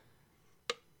into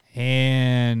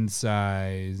hand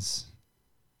size.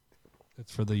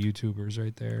 That's for the YouTubers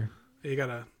right there. You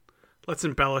gotta, let's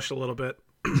embellish a little bit.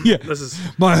 Yeah. This is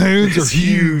My hands are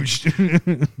huge.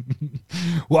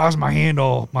 Why is my hand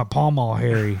my palm all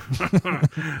hairy?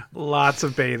 lots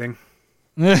of bathing.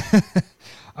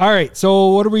 All right, so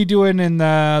what are we doing in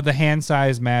the hand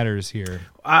size matters here?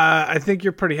 I think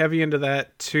you're pretty heavy into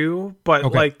that too, but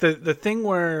Okay. like the thing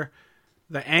where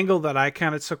the angle that I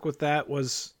kind of took with that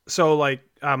was, so like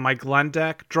my Glen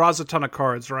deck draws a ton of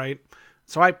cards, right?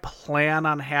 So I plan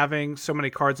on having so many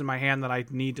cards in my hand that I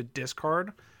need to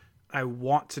discard. I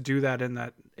want to do that in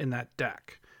that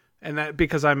deck, and that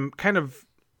because I'm kind of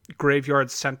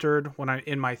graveyard centered when I'm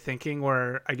in my thinking,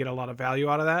 where I get a lot of value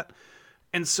out of that.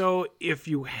 And so if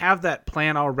you have that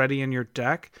plan already in your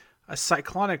deck, a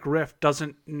Cyclonic Rift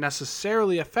doesn't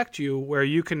necessarily affect you, where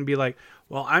you can be like,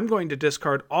 well, I'm going to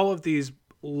discard all of these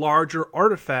larger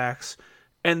artifacts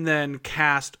and then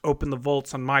cast Open the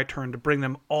Vaults on my turn to bring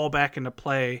them all back into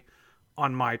play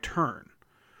on my turn.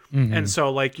 Mm-hmm. And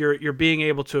so like you're being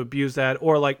able to abuse that,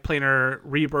 or like Planar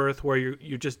Rebirth, where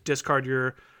you just discard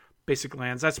your basic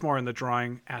lands. That's more in the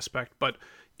drawing aspect. But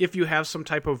if you have some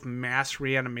type of mass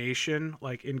reanimation,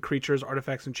 like in creatures,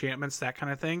 artifacts, enchantments, that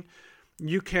kind of thing,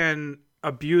 you can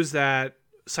abuse that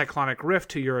Cyclonic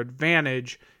Rift to your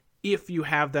advantage if you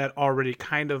have that already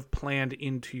kind of planned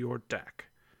into your deck,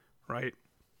 right?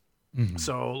 Mm-hmm.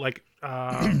 So like,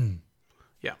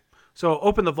 yeah. So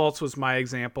Open the Vaults was my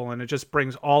example, and it just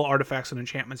brings all artifacts and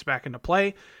enchantments back into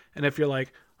play. And if you're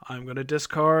like, I'm going to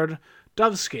discard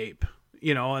Dovescape,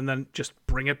 and then just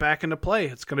bring it back into play,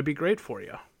 it's going to be great for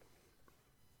you.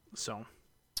 So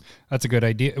that's a good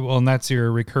idea. Well, and that's your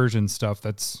recursion stuff.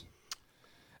 That's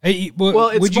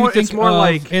it's more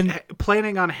like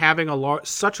planning on having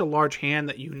such a large hand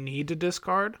that you need to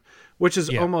discard, which is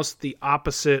almost the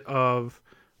opposite of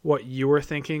what you were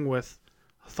thinking with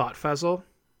Thought Fezzle,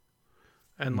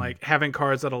 and like having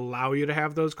cards that allow you to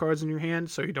have those cards in your hand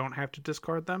so you don't have to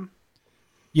discard them.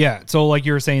 Yeah. So like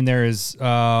you were saying, there is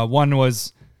one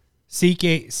was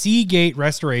Seagate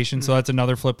Restoration. Mm-hmm. So that's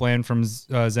another flip land from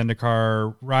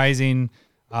Zendikar Rising.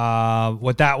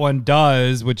 What that one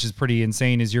does, which is pretty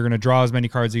insane, is you're going to draw as many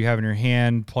cards as you have in your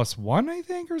hand +1, I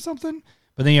think, or something.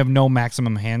 But then you have no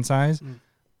maximum hand size. Mm.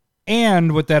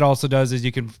 And what that also does is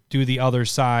you can do the other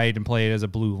side and play it as a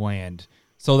blue land.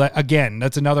 So that, again,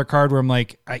 that's another card where I'm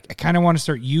like, I kind of want to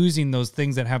start using those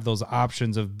things that have those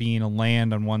options of being a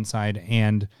land on one side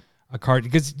and a card,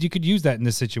 because you could use that in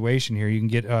this situation here. You can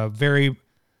get very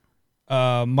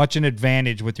much an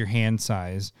advantage with your hand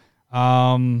size.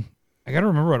 I got to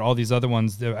remember what all these other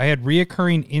ones. I had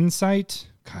Reoccurring Insight.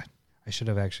 God,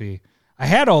 I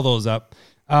had all those up.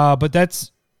 But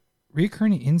that's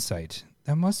Reoccurring Insight.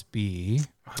 That must be.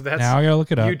 Now I got to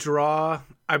look it up. You draw,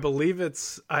 I believe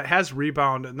it has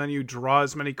Rebound, and then you draw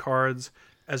as many cards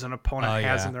as an opponent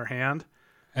has in their hand.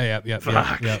 Yep. Yeah.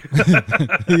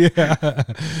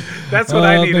 That's what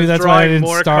I need. Maybe is that's why I didn't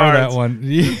more star cards. that one.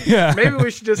 Yeah. Maybe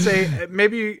we should just say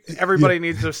maybe everybody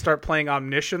needs to start playing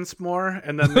Omniscience more,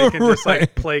 and then they can just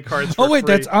like play cards. For free.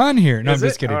 That's on here. No, I'm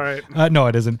just kidding. All right. No,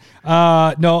 it isn't.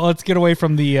 No, let's get away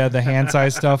from the hand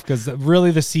size stuff, because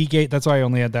really the Seagate. That's why I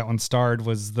only had that one starred,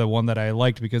 was the one that I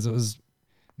liked, because it was.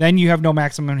 Then you have no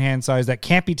maximum hand size that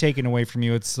can't be taken away from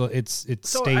you. It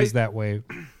stays that way.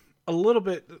 A little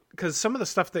bit, because some of the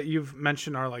stuff that you've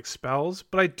mentioned are like spells,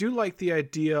 but I do like the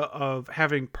idea of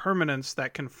having permanents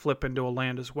that can flip into a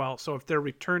land as well. So if they're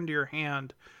returned to your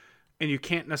hand and you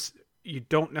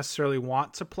don't necessarily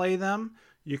want to play them,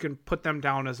 you can put them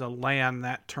down as a land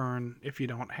that turn if you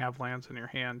don't have lands in your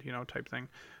hand, type thing.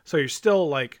 So you're still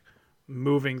like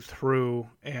moving through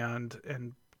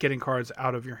and getting cards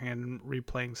out of your hand and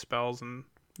replaying spells and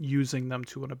using them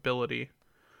to an ability.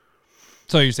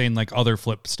 So you're saying like other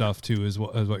flip stuff too is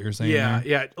what you're saying? Yeah, there?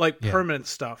 yeah, like Yeah. permanent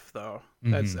stuff though.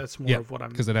 That's more of what I'm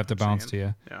because it'd have to bounce to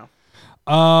saying. you. Yeah.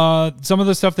 Some of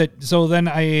the stuff so then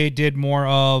I did more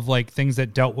of like things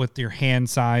that dealt with your hand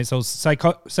size. So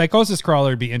Psychosis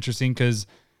Crawler would be interesting because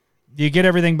you get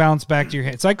everything bounced back to your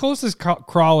hand. Psychosis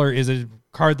Crawler is a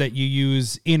card that you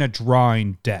use in a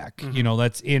drawing deck. You know,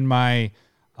 that's in my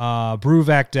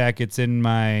Bruvac deck. It's in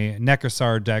my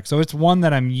Necrosar deck. So it's one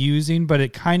that I'm using, but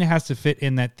it kind of has to fit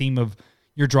in that theme of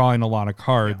you're drawing a lot of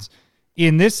cards. Yeah.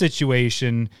 In this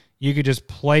situation, you could just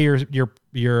play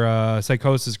your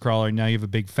Psychosis Crawler. Now you have a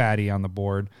big fatty on the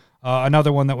board.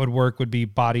 Another one that would work would be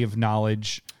Body of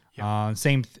Knowledge.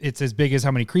 Same. It's as big as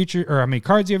how many cards you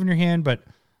have in your hand, but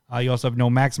you also have no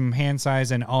maximum hand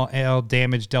size, and all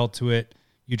damage dealt to it,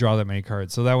 you draw that many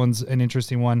cards. So that one's an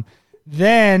interesting one.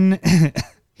 Then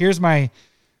here's my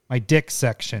dick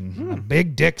section, a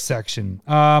big dick section.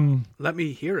 Let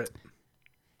me hear it.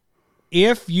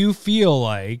 If you feel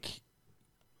like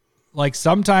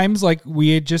sometimes, like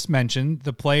we had just mentioned,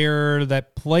 the player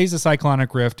that plays a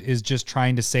Cyclonic Rift is just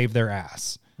trying to save their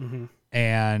ass.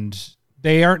 And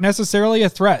they aren't necessarily a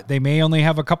threat. They may only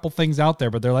have a couple things out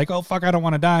there, but they're like, oh, fuck, I don't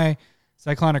want to die.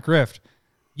 Cyclonic Rift.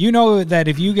 You know that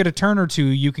if you get a turn or two,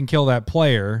 you can kill that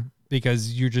player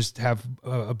because you just have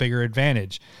a bigger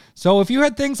advantage. So if you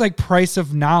had things like Price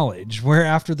of Knowledge, where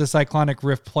after the Cyclonic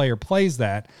Rift player plays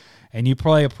that, and you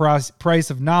play a Price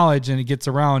of Knowledge and it gets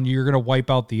around, you're going to wipe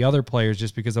out the other players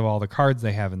just because of all the cards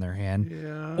they have in their hand.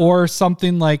 Yeah. Or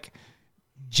something like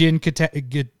Jin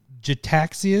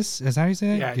Gitaxius. Is that how you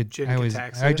say it? Yeah, Jin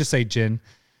Gitaxius. I just say Jin.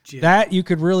 That you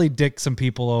could really dick some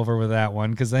people over with that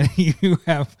one, because then you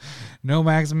have no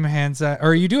maximum hand size.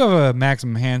 Or you do have a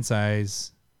maximum hand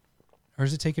size. Or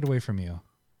does it take it away from you?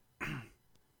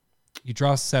 You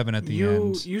draw 7 at the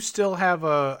end. You still have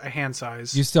a hand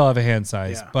size. You still have a hand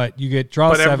size, but you get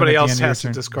draw 7 at the end. But everybody else of your has to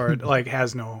turn. discard,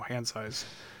 has no hand size.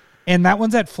 And that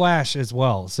one's at flash as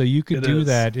well. So you could do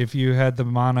that if you had the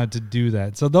mana to do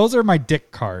that. So those are my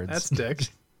dick cards. That's dick.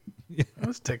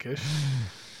 That's dickish.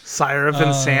 Sire of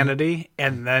Insanity,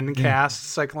 and then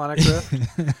cast Cyclonic Rift.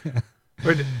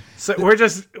 We're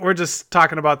just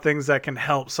talking about things that can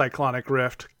help Cyclonic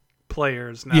Rift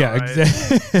players now. Yeah, right?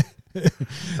 exactly.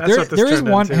 There is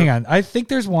one. Hang on, I think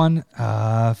there's one.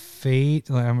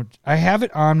 Fate. I have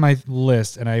it on my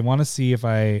list, and I want to see if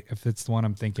it's the one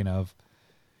I'm thinking of.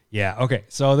 Yeah. Okay.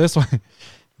 So this one,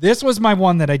 this was my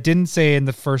one that I didn't say in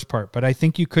the first part, but I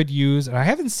think you could use, and I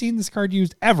haven't seen this card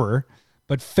used ever.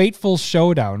 But Fateful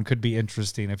Showdown could be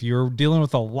interesting if you're dealing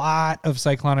with a lot of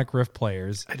Cyclonic Rift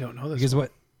players. I don't know this. Because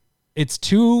it's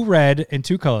 2 red and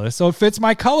 2 colorless, so it fits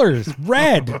my colors.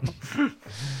 Red.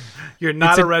 You're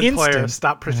not a red player.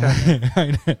 Stop pretending.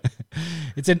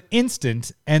 It's an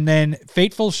instant, and then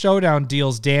Fateful Showdown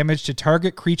deals damage to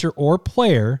target creature or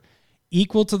player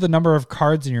equal to the number of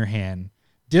cards in your hand.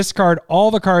 Discard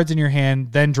all the cards in your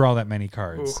hand, then draw that many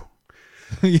cards.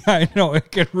 Yeah, I know. It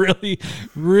could really,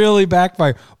 really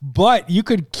backfire. But you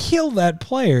could kill that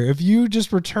player if you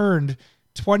just returned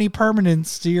 20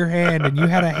 permanents to your hand and you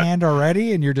had a hand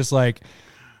already, and you're just like,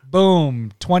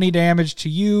 boom, 20 damage to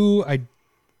you. I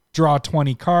draw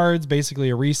 20 cards, basically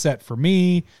a reset for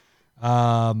me.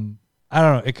 I don't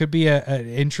know. It could be an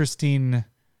interesting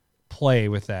play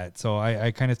with that. So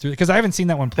I kind of threw it because I haven't seen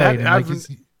that one played.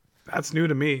 That's new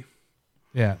to me.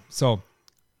 Yeah. So,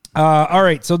 all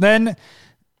right. So then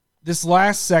this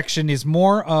last section is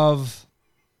more of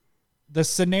the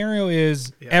scenario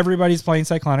is everybody's playing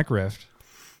Cyclonic Rift.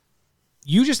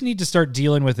 You just need to start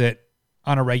dealing with it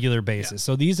on a regular basis. Yeah.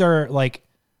 So these are like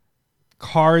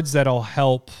cards that'll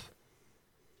help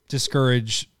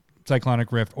discourage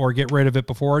Cyclonic Rift or get rid of it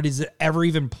before it is ever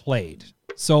even played.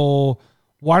 So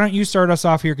why don't you start us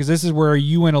off here? Because this is where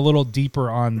you went a little deeper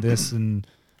on this, and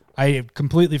I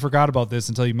completely forgot about this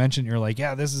until you mentioned. You're like,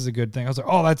 yeah, this is a good thing. I was like,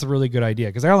 oh, that's a really good idea,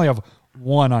 because I only have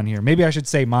one on here. Maybe I should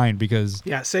say mine because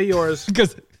say yours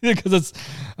because it's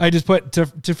I just put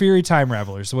Teferi Time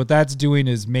Raveler. So what that's doing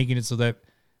is making it so that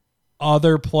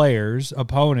other players,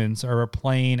 opponents, are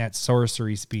playing at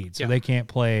sorcery speed, so they can't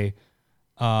play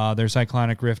their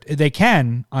Cyclonic Rift. They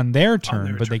can on their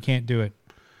turn, but they can't do it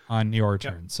on your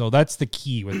turn. So that's the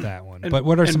key with that one. But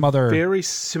what are some other very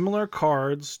similar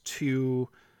cards to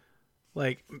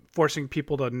like forcing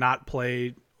people to not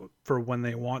play for when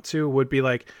they want to would be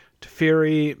like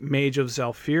Teferi, Mage of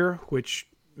Zhalfir, which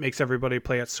makes everybody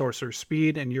play at sorcerer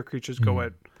speed and your creatures go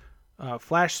at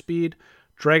flash speed.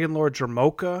 Dragonlord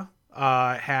Dramoka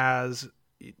has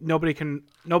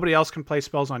nobody else can play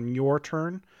spells on your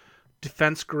turn.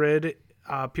 Defense Grid,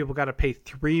 people got to pay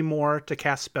 3 more to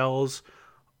cast spells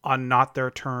on not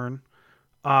their turn.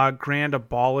 Grand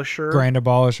Abolisher. Grand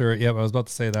Abolisher. Yep, I was about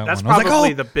to say that That's one. I was probably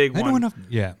like, the big I know one. enough.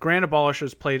 Yeah. Grand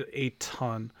Abolisher's played a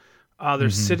ton.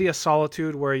 There's City of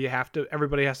Solitude, where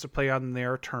everybody has to play on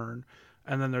their turn.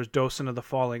 And then there's Docent of the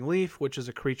Falling Leaf, which is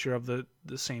a creature of the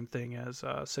same thing as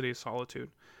City of Solitude.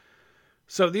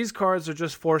 So these cards are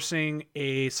just forcing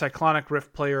a Cyclonic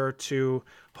Rift player to...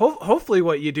 hopefully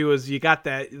what you do is you got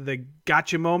the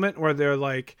gotcha moment where they're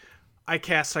like, I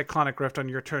cast Cyclonic Rift on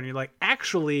your turn. You're like,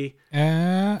 actually,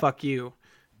 fuck you.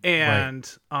 And,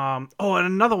 and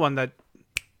another one that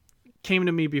came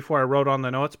to me before I wrote on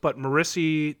the notes, but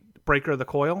Marissi, Breaker of the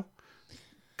Coil,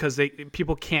 because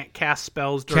people can't cast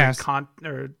spells during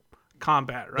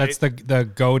combat, right? That's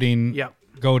the goading. Yep.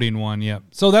 Goading one. Yep.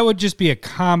 So that would just be a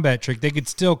combat trick. They could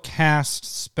still cast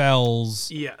spells.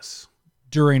 Yes.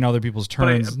 During other people's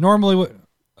turns. Normally, what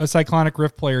a Cyclonic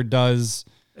Rift player does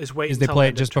is they play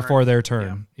it just before their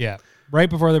turn. Yeah. Right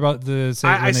before they're about to say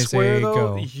when they swear, say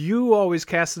though, go. You always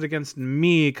cast it against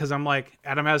me because I'm like,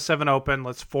 Adam has 7 open.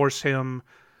 Let's force him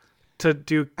to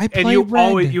do. I play and you red.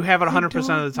 always you have it 100%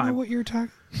 of the I time. know what you're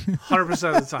talking.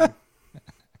 100% of the time.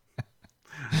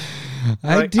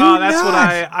 I do that's not. what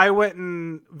I went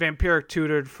and Vampiric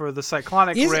tutored for the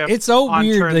Cyclonic Rift. It's so on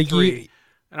weird. turn Like 3.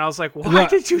 And I was like, why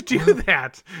did you do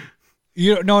that?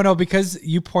 No, because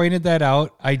you pointed that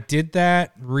out. I did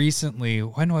that recently.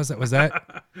 When was that? Was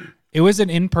that? It was an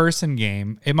in-person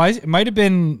game. It might have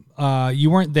been.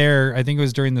 You weren't there. I think it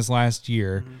was during this last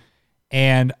year,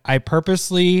 and I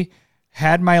purposely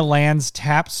had my lands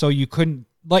tapped so you couldn't,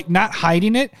 like, not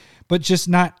hiding it, but just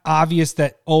not obvious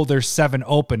that there's 7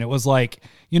 open. It was like,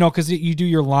 because you do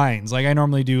your lines. Like I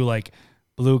normally do, like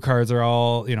blue cards are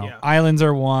all, islands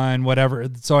are 1, whatever.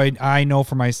 So I know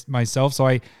for myself. So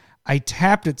I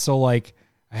tapped it so like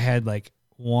I had like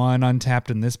 1 untapped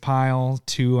in this pile,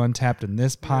 2 untapped in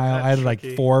this pile. I had like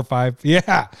 4 or 5.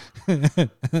 Yeah.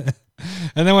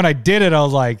 And then when I did it, I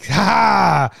was like,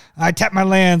 I tapped my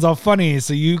lands all funny,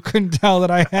 so you couldn't tell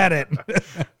that I had it.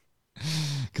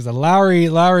 Because Lowry,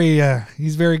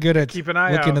 he's very good at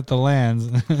looking at the lands.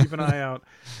 Keep an eye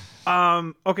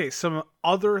out. Okay, some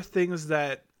other things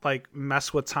that like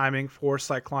mess with timing for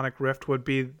Cyclonic Rift would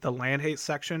be the land hate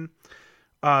section.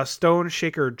 Stone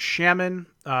Shaker Shaman.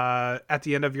 At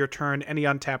the end of your turn, any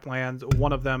untapped lands,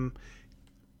 one of them.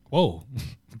 Whoa,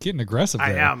 getting aggressive there.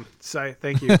 I am. So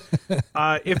thank you.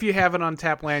 If you have an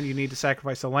untapped land, you need to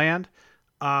sacrifice a land.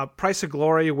 Price of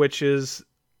Glory, which is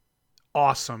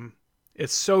awesome.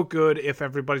 It's so good if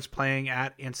everybody's playing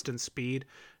at instant speed.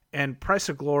 And Price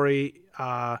of Glory,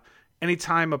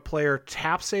 anytime a player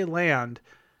taps a land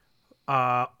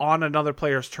on another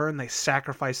player's turn, they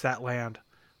sacrifice that land.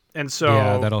 And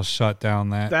so that'll shut down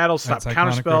that'll stop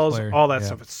counterspells, all that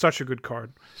stuff. It's such a good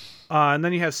card. And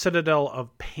then you have Citadel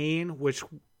of Pain, which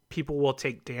people will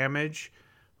take damage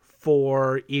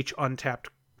for each untapped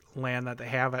land that they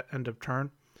have at end of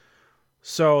turn.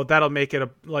 So that'll make it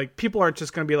people aren't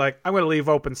just going to be like, I'm going to leave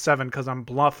open 7 because I'm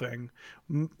bluffing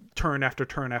turn after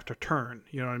turn after turn.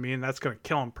 You know what I mean? That's going to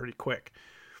kill them pretty quick.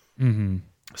 Mm-hmm.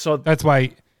 So that's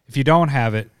why if you don't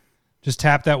have it, just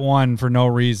tap that 1 for no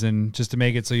reason, just to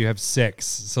make it so you have 6,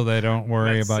 so they don't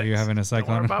worry about 6. You having a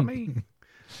Cyclone. Don't worry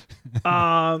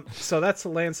about me. So that's the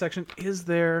land section. Is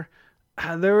there?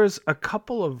 There was a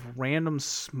couple of random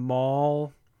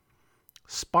small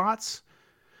spots.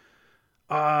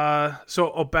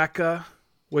 So Obeka,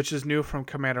 which is new from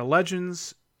Commander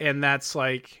Legends, and that's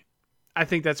like, I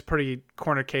think that's pretty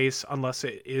corner case unless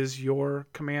it is your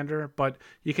commander. But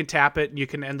you can tap it and you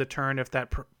can end the turn if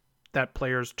that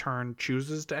player's turn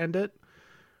chooses to end it.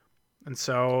 And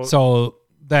so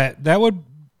that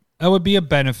would be a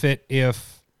benefit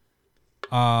if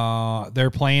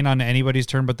they're playing on anybody's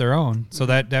turn but their own. So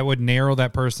that would narrow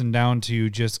that person down to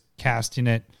just casting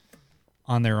it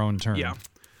on their own turn. Yeah.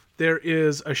 There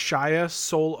is Ashaya,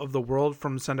 Soul of the World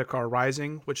from Zendikar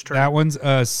Rising, which turns... That one's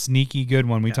a sneaky good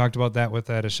one. We talked about that with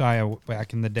that Ashaya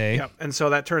back in the day. Yep. And so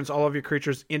that turns all of your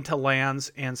creatures into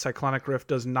lands, and Cyclonic Rift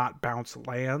does not bounce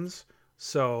lands.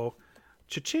 So,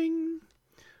 cha-ching.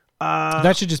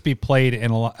 That should just be played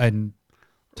in tons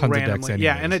randomly. Of decks anyways.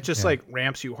 Yeah, and it just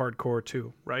ramps you hardcore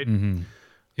too, right? Mm-hmm.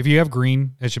 If you have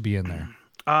green, it should be in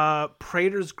there.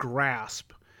 Praetor's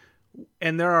Grasp.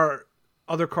 And there are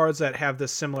other cards that have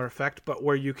this similar effect, but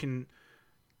where you can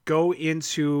go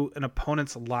into an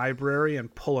opponent's library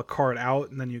and pull a card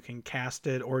out, and then you can cast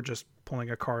it, or just pulling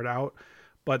a card out.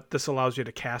 But this allows you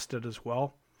to cast it as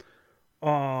well.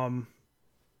 Kind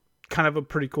of a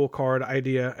pretty cool card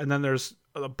idea. And then there's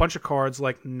a bunch of cards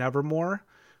like Nevermore,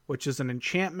 which is an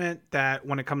enchantment that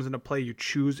when it comes into play, you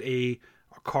choose a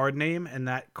card name, and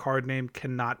that card name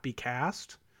cannot be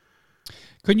cast.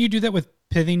 Couldn't you do that with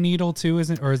Pithing Needle too?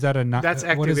 Isn't, or is that a not? That's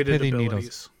what is activated Pithing abilities.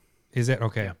 Needles? Is it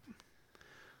okay? Yeah.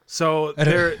 So I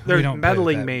don't- we their don't play with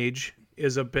meddling that. mage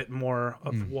is a bit more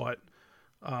of what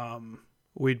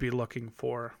we'd be looking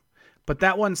for, but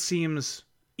that one seems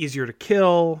easier to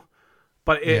kill,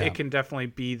 but it can definitely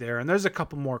be there. And there's a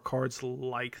couple more cards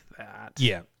like that.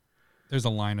 Yeah. There's a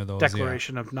line of those.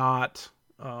 Declaration of Not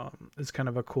is kind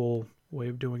of a cool way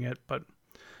of doing it, but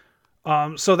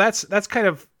so that's kind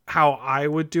of how I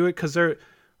would do it, because there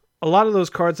a lot of those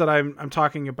cards that I'm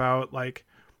talking about like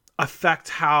affect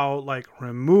how like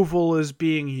removal is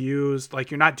being used.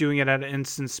 Like you're not doing it at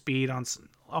instant speed on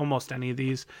almost any of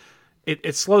these.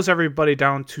 It slows everybody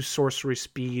down to sorcery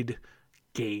speed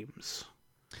games.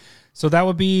 So that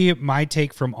would be my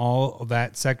take from all of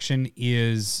that section.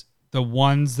 Is the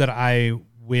ones that I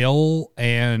will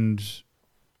and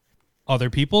other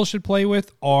people should play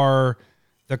with are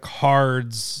the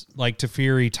cards like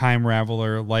Teferi, Time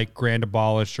Raveler, like Grand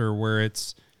Abolisher, where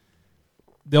it's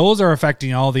those are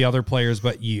affecting all the other players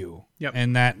but you. Yep.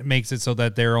 And that makes it so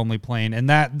that they're only playing, and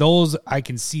that those I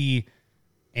can see,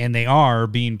 and they are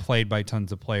being played by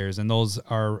tons of players, and those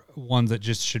are ones that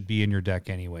just should be in your deck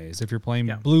anyways. If you're playing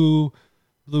blue,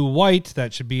 white,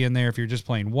 that should be in there. If you're just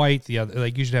playing white, the other,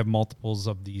 like, you should have multiples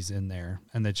of these in there,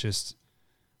 and that's just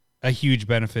a huge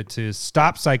benefit to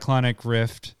stop Cyclonic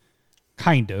Rift,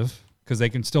 kind of, because they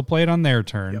can still play it on their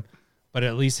turn, but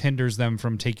at least hinders them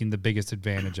from taking the biggest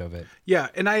advantage of it. Yeah,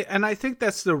 and I think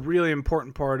that's the really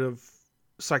important part of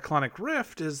Cyclonic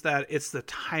Rift is that it's the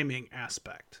timing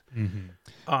aspect.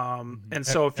 And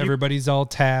so if everybody's all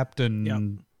tapped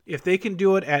and if they can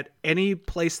do it at any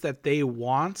place that they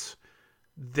want,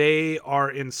 they are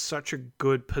in such a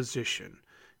good position.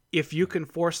 If you can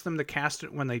force them to cast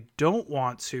it when they don't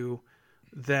want to,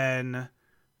 then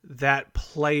that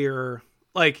player,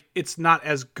 like, it's not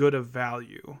as good of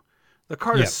value. The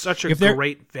card is such a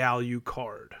great value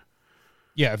card.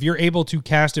 Yeah, if you're able to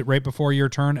cast it right before your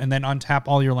turn and then untap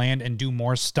all your land and do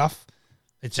more stuff,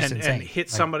 it's just insane. And hit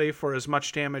somebody for as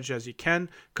much damage as you can,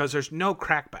 because there's no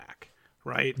crackback,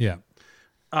 right? Yeah.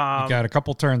 You got a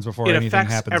couple turns before It anything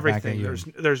affects happens back at everything. you.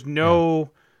 There's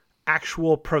no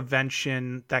actual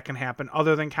prevention that can happen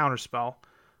other than counterspell.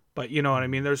 But you know what I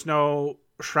mean? There's no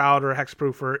Shroud or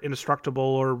Hexproof or Indestructible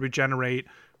or Regenerate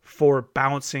for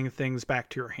bouncing things back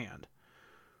to your hand.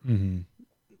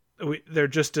 There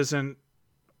just isn't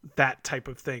that type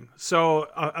of thing. So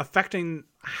affecting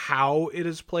how it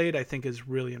is played, I think, is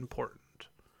really important.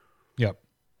 Yep.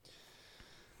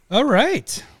 All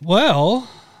right. Well,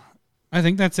 I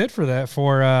think that's it for that. You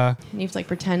have to like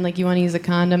pretend like you want to use a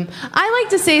condom. I like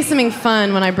to say something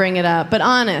fun when I bring it up, but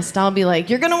honest, I'll be like,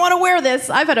 "You're gonna want to wear this.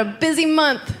 I've had a busy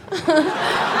month."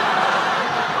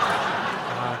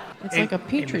 It's like a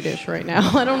petri dish right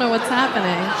now. I don't know what's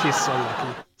happening. She's so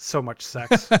lucky. So much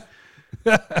sex.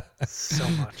 So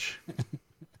much.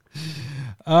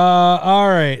 All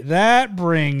right. That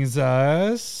brings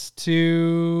us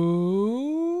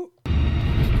to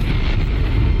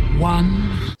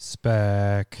One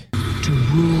spec to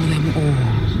rule them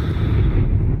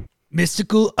all.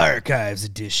 Mystical Archives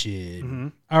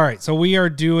Edition. All right, so we are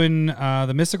doing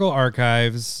the Mystical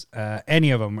Archives,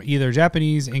 any of them, either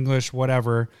Japanese, English,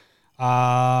 whatever.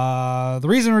 The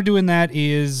reason we're doing that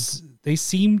is they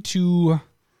seem to,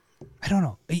 I don't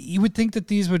know. You would think that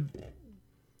these would,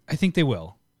 I think they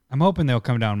will. I'm hoping they'll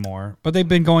come down more, but they've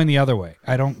been going the other way.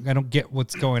 I don't get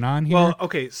what's going on here. Well,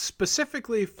 okay,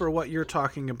 specifically for what you're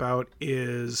talking about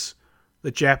is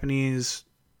the Japanese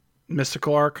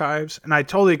Mystical Archives, and I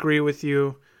totally agree with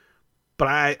you, but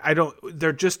I don't,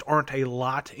 there just aren't a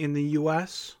lot in the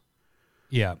US.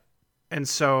 Yeah. And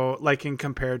so, like, in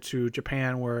compared to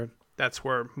Japan, where that's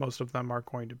where most of them are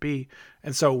going to be.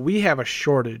 And so we have a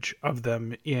shortage of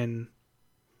them in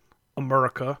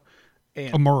America.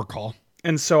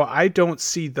 And so I don't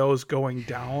see those going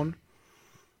down.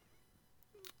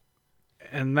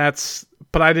 And that's,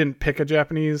 but I didn't pick a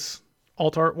Japanese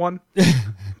alt art one.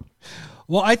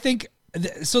 Well, I think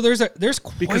so. There's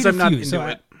quite because a I'm not few. into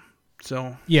it.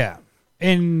 So yeah,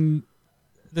 and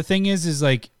the thing is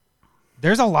like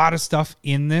there's a lot of stuff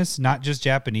in this, not just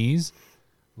Japanese.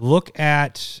 Look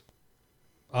at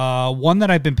one that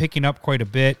I've been picking up quite a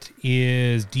bit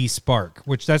is D-Spark,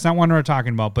 which that's not one we're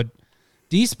talking about, but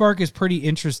D-Spark is pretty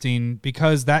interesting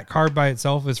because that card by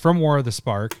itself is from War of the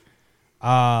Spark. You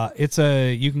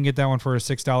can get that one for a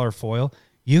 $6 foil.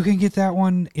 You can get that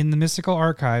one in the Mystical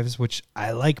Archives, which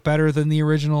I like better than the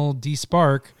original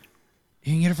D-Spark.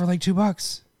 You can get it for like $2,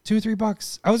 $2 or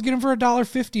 $3. I was getting them for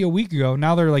 $1.50 a week ago.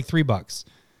 Now they're like $3.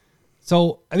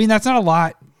 So, I mean, that's not a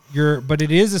lot, but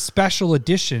it is a special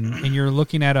edition, and you're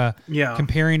looking at Yeah.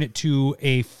 comparing it to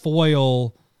a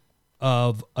foil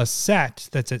of a set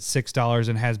that's at $6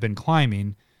 and has been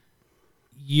climbing.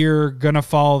 You're gonna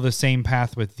follow the same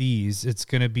path with these. It's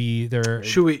gonna be there.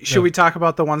 Should we talk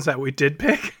about the ones that we did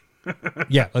pick?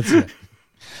 Yeah, let's do it.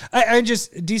 I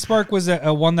just D-Spark was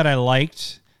a one that I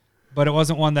liked, but it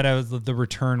wasn't one that the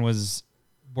return was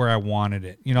where I wanted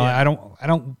it. You know,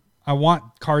 Yeah. I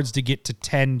want cards to get to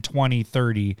 10, 20,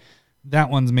 30.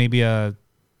 That one's maybe a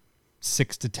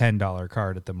 $6 to $10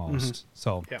 card at the most.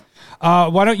 So,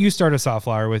 why don't you start us off,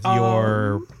 Flower, with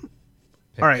your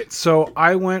pick? All right, so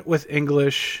I went with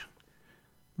English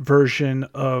version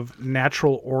of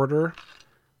Natural Order.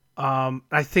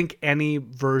 I think any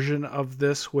version of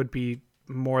this would be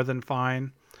more than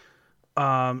fine.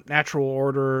 Natural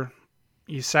Order,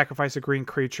 you sacrifice a green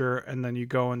creature, and then you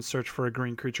go and search for a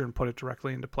green creature and put it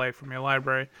directly into play from your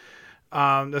library.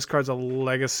 This card's a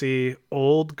Legacy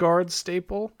Old Guard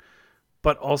staple,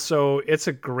 but also it's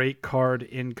a great card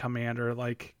in Commander.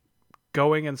 Like,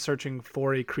 going and searching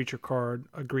for a creature card,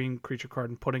 a green creature card,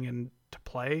 and putting it into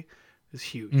play is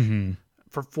huge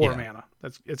for 4 mana.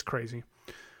 It's crazy.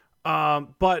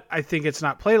 But I think it's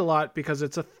not played a lot because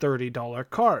it's a $30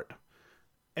 card.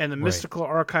 And the Mystical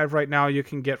Archive right now you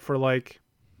can get for like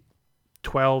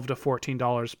 $12 to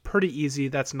 $14. Pretty easy.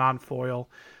 That's non-foil.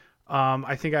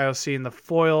 I think I was seeing the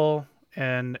foil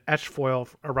and etched foil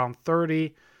around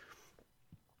 30.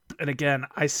 And again,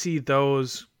 I see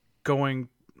those going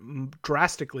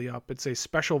drastically up. It's a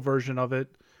special version of it.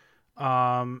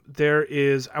 There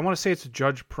is, I want to say it's a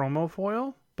Judge promo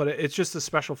foil, but it's just a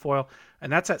special foil,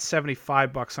 and that's at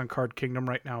 $75 on Card Kingdom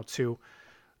right now too.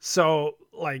 So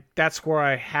like that's where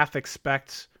I half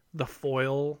expect the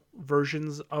foil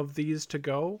versions of these to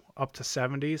go up to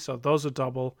 70. So those are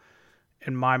double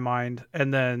in my mind,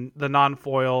 and then the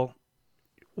non-foil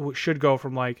should go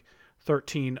from like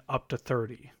 13 up to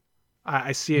 30.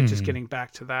 I see it just getting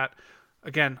back to that.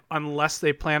 Again, unless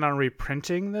they plan on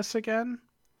reprinting this again.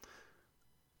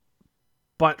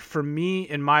 But for me,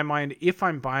 in my mind, if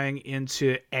I'm buying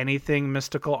into anything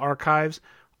Mystical Archives,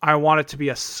 I want it to be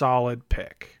a solid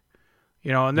pick.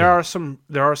 You know, and there are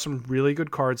some really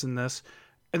good cards in this,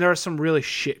 and there are some really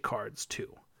shit cards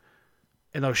too.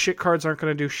 And those shit cards aren't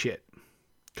going to do shit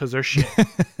because they're shit.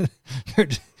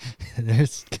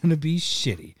 There's gonna be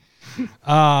shitty.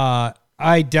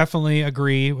 I definitely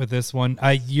agree with this one.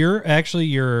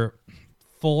 Your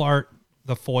full art,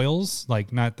 the foils,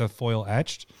 like not the foil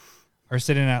etched, are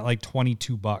sitting at like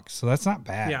 $22. So that's not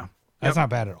bad. Yeah. That's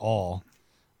not bad at all.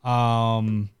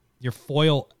 Your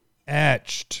foil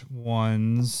etched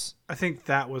ones, I think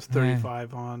that was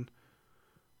 35 on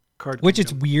Card which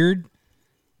it's Kingdom. weird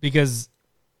because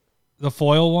the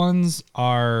foil ones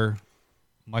are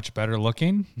much better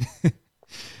looking.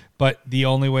 But the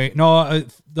only way,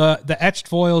 the etched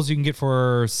foils you can get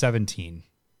for 17.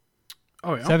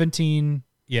 Oh yeah. 17.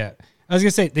 Yeah. I was going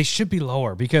to say they should be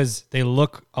lower because they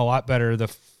look a lot better. The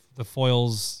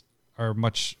foils are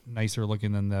much nicer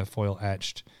looking than the foil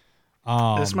etched.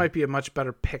 This might be a much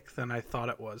better pick than I thought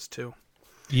it was too.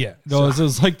 Yeah. No, it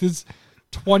was like this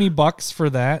 $20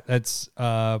 for that. That's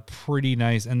pretty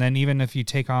nice. And then even if you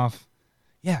take off,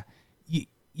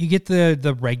 you get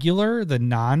the regular, the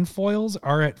non-foils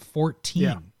are at 14.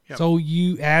 Yeah. Yep. So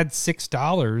you add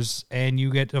 $6 and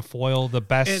you get to foil the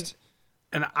best.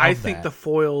 And I think that. the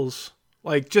foils,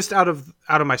 like just out of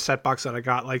my set box that I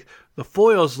got, like the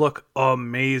foils look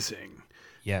amazing.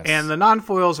 Yes. And the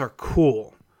non-foils are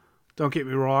cool. Don't get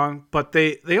me wrong, but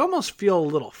they almost feel a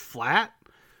little flat,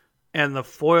 and the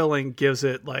foiling gives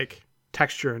it like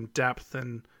texture and depth,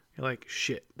 and you're like,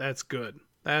 shit, that's good.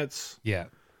 That's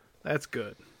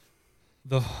good.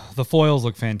 The foils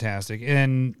look fantastic,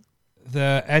 and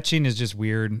the etching is just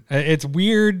weird. It's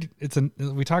weird.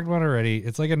 We talked about it already.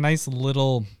 It's like a nice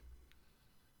little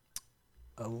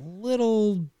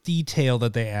detail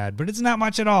that they add, but it's not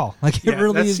much at all. Like it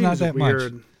really is not that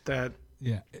much. That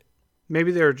Yeah.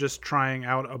 maybe they're just trying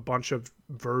out a bunch of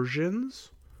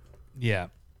versions. Yeah.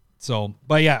 So,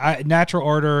 but yeah, Natural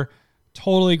Order,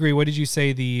 totally agree. What did you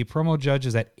say? The promo judge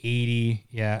is at 80.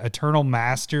 Yeah. Eternal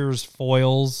Masters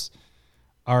foils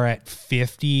are at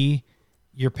 50.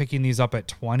 You're picking these up at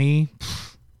 20.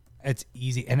 It's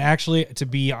easy. And actually, to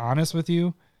be honest with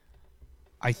you,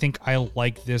 I think I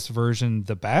like this version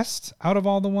the best out of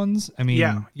all the ones. I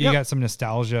mean, you got some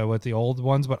nostalgia with the old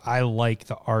ones, but I like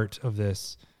the art of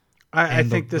this. I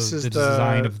think this is the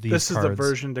design of these this is the cards.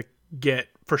 version to get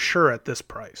for sure at this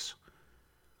price.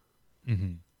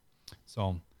 Mm-hmm.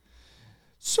 So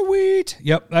sweet.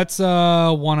 Yep, that's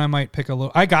one I might pick a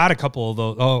little. I got a couple of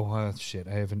those. Oh shit,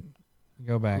 I haven't.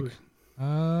 Go back.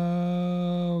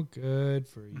 Oh, good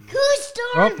for you. Who's store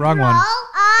Oh, wrong one.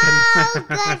 Oh,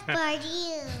 good for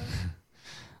you.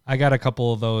 I got a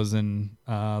couple of those in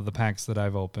the packs that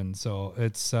I've opened, so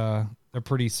it's they're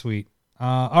pretty sweet.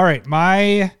 All right,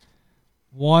 my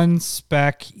one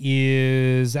spec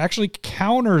is actually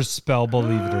Counterspell,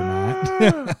 believe it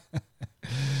or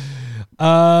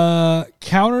not.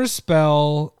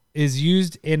 Counterspell is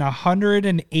used in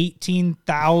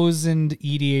 118,000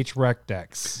 EDH rec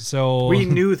decks. So We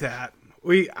knew that.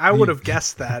 I would have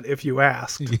guessed that if you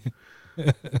asked.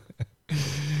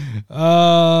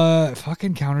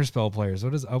 fucking Counterspell players.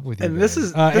 What is up with you? And guys? this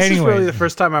is Anyways. really the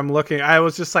first time I'm looking. I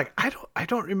was just like, I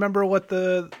don't remember what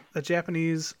the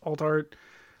Japanese alt art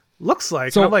looks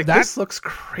like. So And I'm like, that- this looks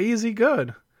crazy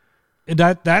good.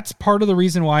 That's part of the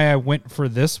reason why I went for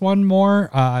this one more.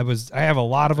 I have a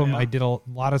lot of them. Yeah. I did a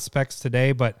lot of specs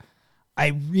today, but I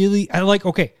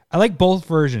like both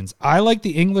versions. I like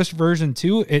the English version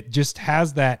too. It just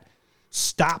has that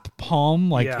stop palm,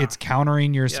 like Yeah. it's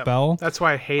countering your Yep. spell. That's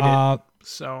why I hate Uh, it.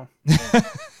 So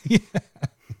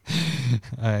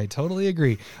I totally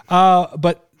agree.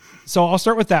 But so I'll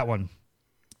start with that one.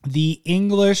 The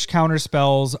English counter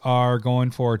spells are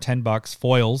going for $10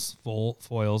 foils, full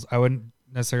foils. I wouldn't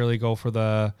necessarily go for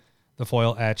the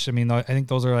foil etch. I mean, I think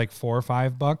those are like $4 or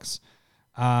 $5.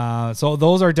 So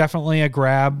those are definitely a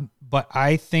grab, but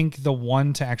I think the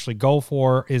one to actually go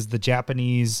for is the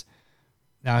Japanese.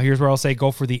 Now here's where I'll say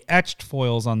go for the etched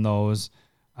foils on those.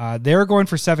 They're going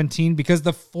for 17 because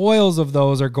the foils of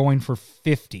those are going for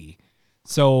 50.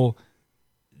 So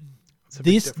it's a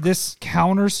big difference. this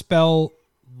counter spell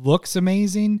looks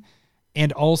amazing,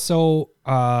 and also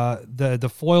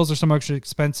the foils are so much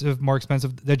more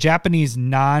expensive. The Japanese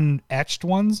non-etched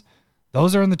ones,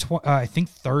 those are in the I think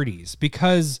 30s,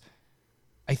 because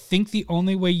I think the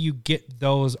only way you get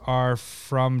those are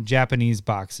from Japanese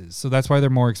boxes. So that's why they're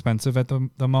more expensive at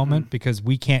the moment, because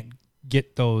we can't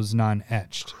get those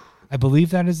non-etched. I believe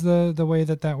that is the way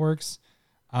that works.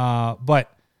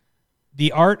 But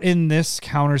the art in this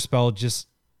counterspell just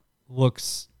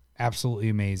looks absolutely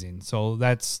amazing. So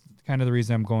that's kind of the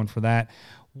reason I'm going for that.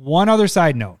 One other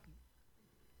side note.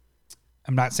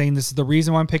 I'm not saying this is the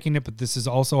reason why I'm picking it, but this is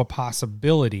also a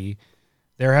possibility.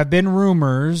 There have been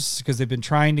rumors, because they've been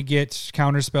trying to get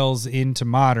counterspells into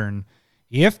Modern.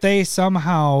 If they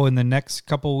somehow, in the next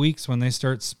couple weeks, when they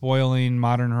start spoiling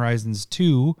Modern Horizons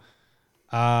 2,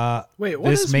 Wait, what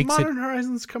this is makes Modern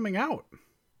Horizons coming out?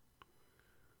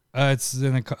 it's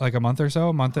in like a month or so,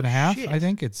 a month and a half, shit. I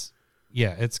think. It's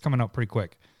coming out pretty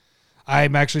quick.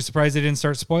 I'm actually surprised they didn't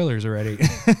start spoilers already.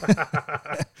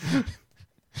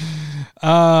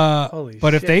 Holy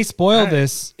But if shit. they spoil Alright.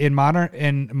 this in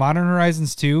Modern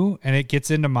Horizons 2 and it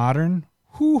gets into Modern,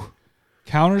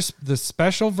 the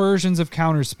special versions of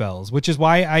counter spells, which is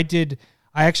why I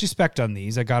actually spec'd on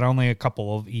these. I got only a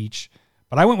couple of each,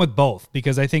 but I went with both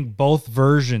because I think both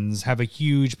versions have a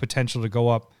huge potential to go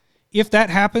up if that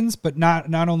happens, but not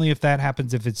only if that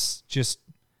happens, if it's just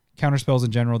counter spells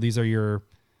in general. These are your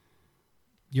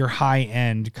high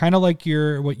end, kind of like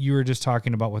what you were just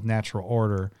talking about with Natural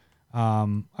Order. I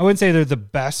wouldn't say they're the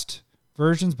best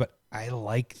versions, but I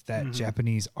like that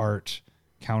Japanese art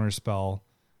counterspell.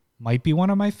 Might be one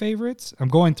of my favorites. I'm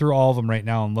going through all of them right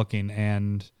now and looking,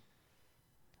 and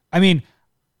I mean,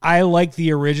 I like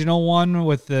the original one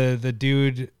with the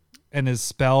dude and his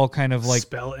spell kind of like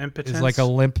spell impotence is like a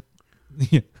limp,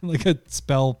 like a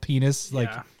spell penis, like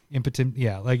Yeah. impotent.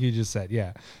 Yeah, like you just said.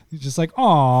 Yeah, you're just like,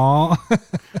 aw.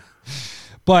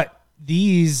 But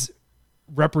these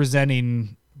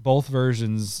representing both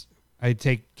versions, I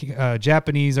take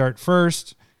Japanese art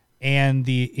first, and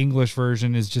the English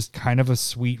version is just kind of a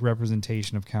sweet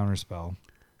representation of counterspell.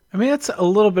 I mean, it's a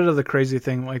little bit of the crazy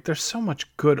thing. Like, there's so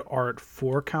much good art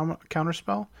for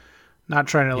counterspell. Not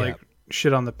trying to like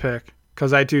shit on the pick,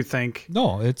 because I do think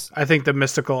I think the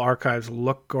Mystical Archives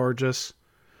look gorgeous.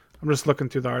 I'm just looking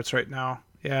through the arts right now.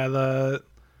 Yeah, the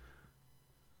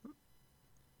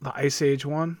Ice Age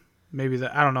one, maybe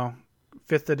I don't know,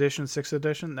 5th edition, 6th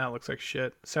edition, that looks like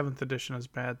shit. 7th edition is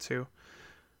bad too.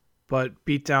 But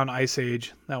Beatdown Ice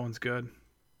Age, that one's good.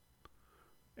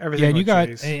 Everything. Yeah, and you got,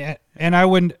 Jace. and I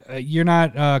wouldn't. You're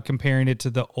not comparing it to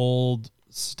the old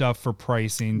stuff for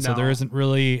pricing, so No. there isn't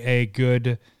really a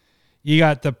good. You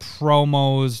got the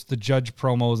promos, the judge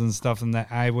promos and stuff, and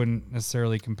that I wouldn't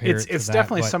necessarily compare. It's it to that,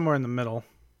 definitely but somewhere in the middle.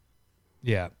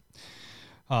 Yeah.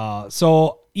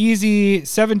 So easy,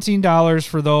 $17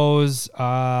 for those.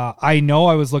 I know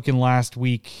I was looking last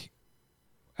week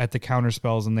at the counter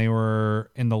spells, and they were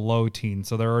in the low teens,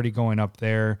 so they're already going up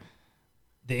there.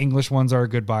 The English ones are a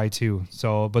good buy too.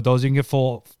 So, but those you can get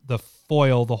the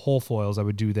whole foils I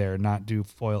would do there, not do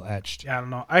foil etched. Yeah, I don't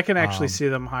know. I can actually see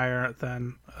them higher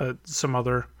than some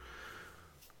other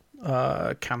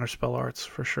counterspell arts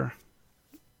for sure.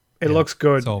 It looks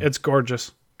good. So- It's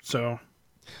gorgeous. So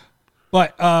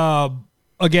But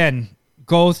again,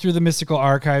 go through the Mystical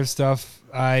Archive stuff.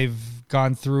 I've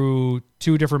gone through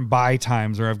 2 different buy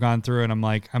times where I've gone through and I'm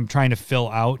like, I'm trying to fill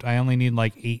out. I only need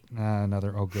like 8.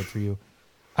 Oh, good for you.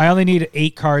 I only need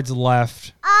 8 cards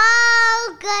left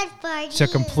Oh, good for you. to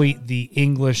complete the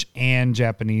English and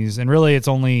Japanese. And really, it's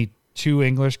only 2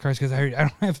 English cards because I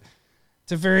don't have.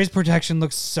 Teferi's Protection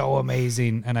looks so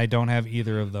amazing, and I don't have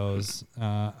either of those.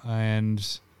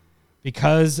 And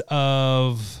because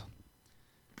of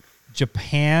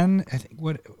Japan, I think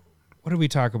what did we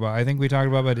talk about? I think we talked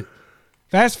about it.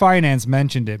 Fast Finance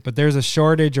mentioned it, but there's a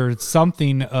shortage or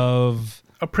something of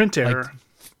a print error.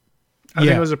 I yeah,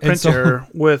 think it was a and print so- error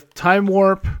with Time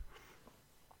Warp,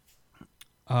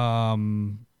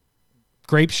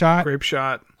 Grape Shot. Grape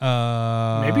Shot,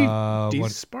 Uh, maybe what-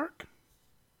 D-Spark?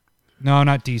 No,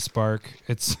 not D-Spark.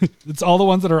 It's all the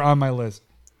ones that are on my list.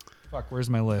 Fuck, where's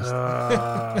my list?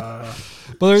 Uh,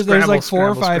 But there's Scramble, like 4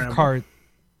 or scramble, 5 scramble. cards.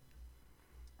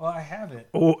 Well, I have it.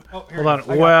 oh, Here hold on. it is.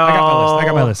 I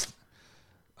got my list.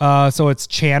 So it's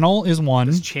Channel is one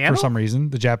Is Channel? for some reason.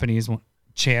 The Japanese one.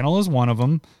 Channel is one of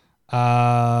them.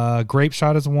 Grape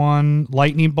Shot is one.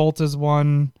 Lightning Bolt is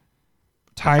one.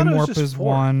 Time it was Warp just is 4.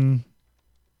 one.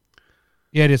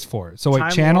 Yeah, it is 4. So wait,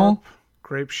 Time Channel, Warp,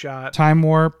 Grape Shot. Time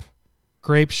Warp,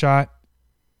 Grape Shot,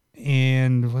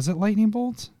 and was it Lightning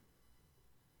Bolt?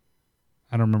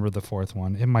 I don't remember the 4th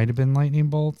one. It might have been Lightning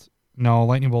Bolt. No,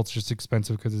 Lightning Bolt's just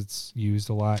expensive because it's used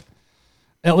a lot.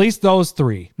 At least those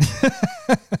 3.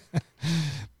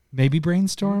 Maybe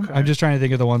Brainstorm. Okay. I'm just trying to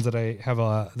think of the ones that I have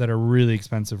that are really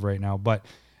expensive right now. But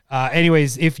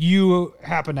anyways, if you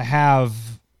happen to have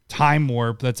Time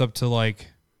Warp, that's up to like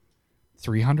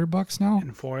 $300 now.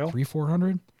 In foil.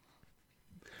 300-400.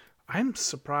 I'm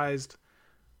surprised.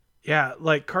 Yeah,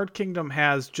 like Card Kingdom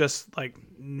has just like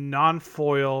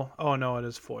non-foil. Oh no, it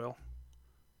is foil.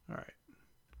 All right.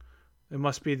 It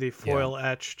must be the foil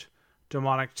etched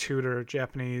Demonic Tutor.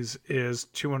 Japanese is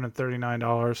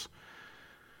 $239.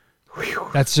 Whew.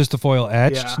 That's just a foil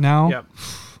etched Yeah. now. Yep.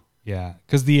 Yeah,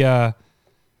 because the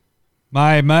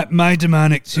my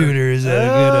demonic tutor is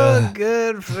Oh,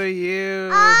 good for you.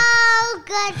 Oh,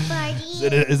 good for you.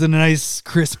 is a nice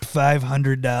crisp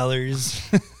 $500.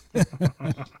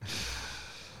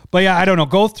 But yeah, I don't know.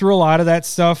 Go through a lot of that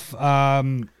stuff.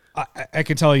 I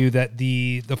can tell you that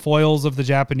the foils of the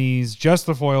Japanese, just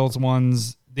the foils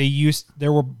ones,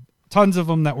 there were tons of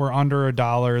them that were under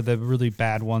 $1, the really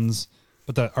bad ones,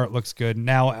 but the art looks good.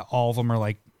 Now all of them are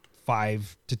like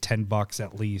 $5 to $10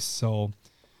 at least. So,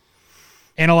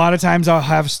 and a lot of times I'll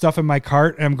have stuff in my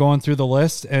cart and I'm going through the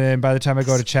list, and by the time I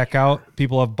go to checkout,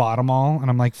 people have bought them all, and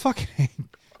I'm like, fuck it,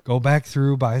 go back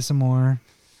through, buy some more.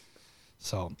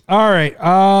 So, all right.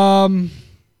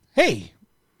 Hey,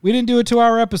 we didn't do a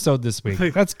 2-hour episode this week.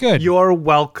 That's good. You're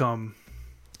welcome.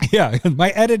 Yeah, my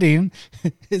editing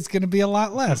is going to be a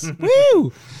lot less.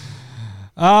 Woo!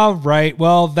 All right.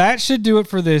 Well, that should do it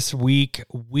for this week.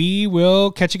 We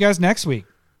will catch you guys next week.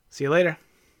 See you later.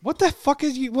 What the fuck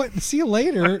is you? What? See you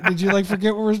later. Did you like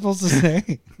forget what we're supposed to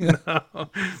say?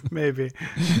 Maybe.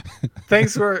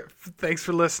 Thanks for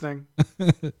listening.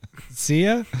 See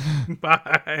ya.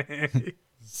 Bye.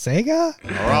 Sega.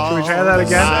 Can we try that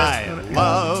again? I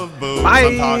love boobs. Bye.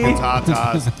 I'm talking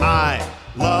tatas. I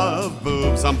love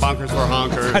boobs. I'm bonkers for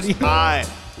honkers. I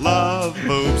love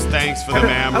boobs. Thanks for the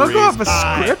memories. I don't go off a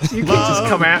I script. You can't just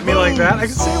come at me like that. I can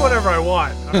say whatever I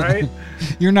want. All right.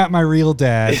 You're not my real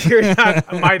dad. You're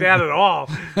not my dad at all.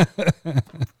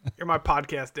 You're my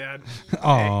podcast dad.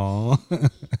 Oh.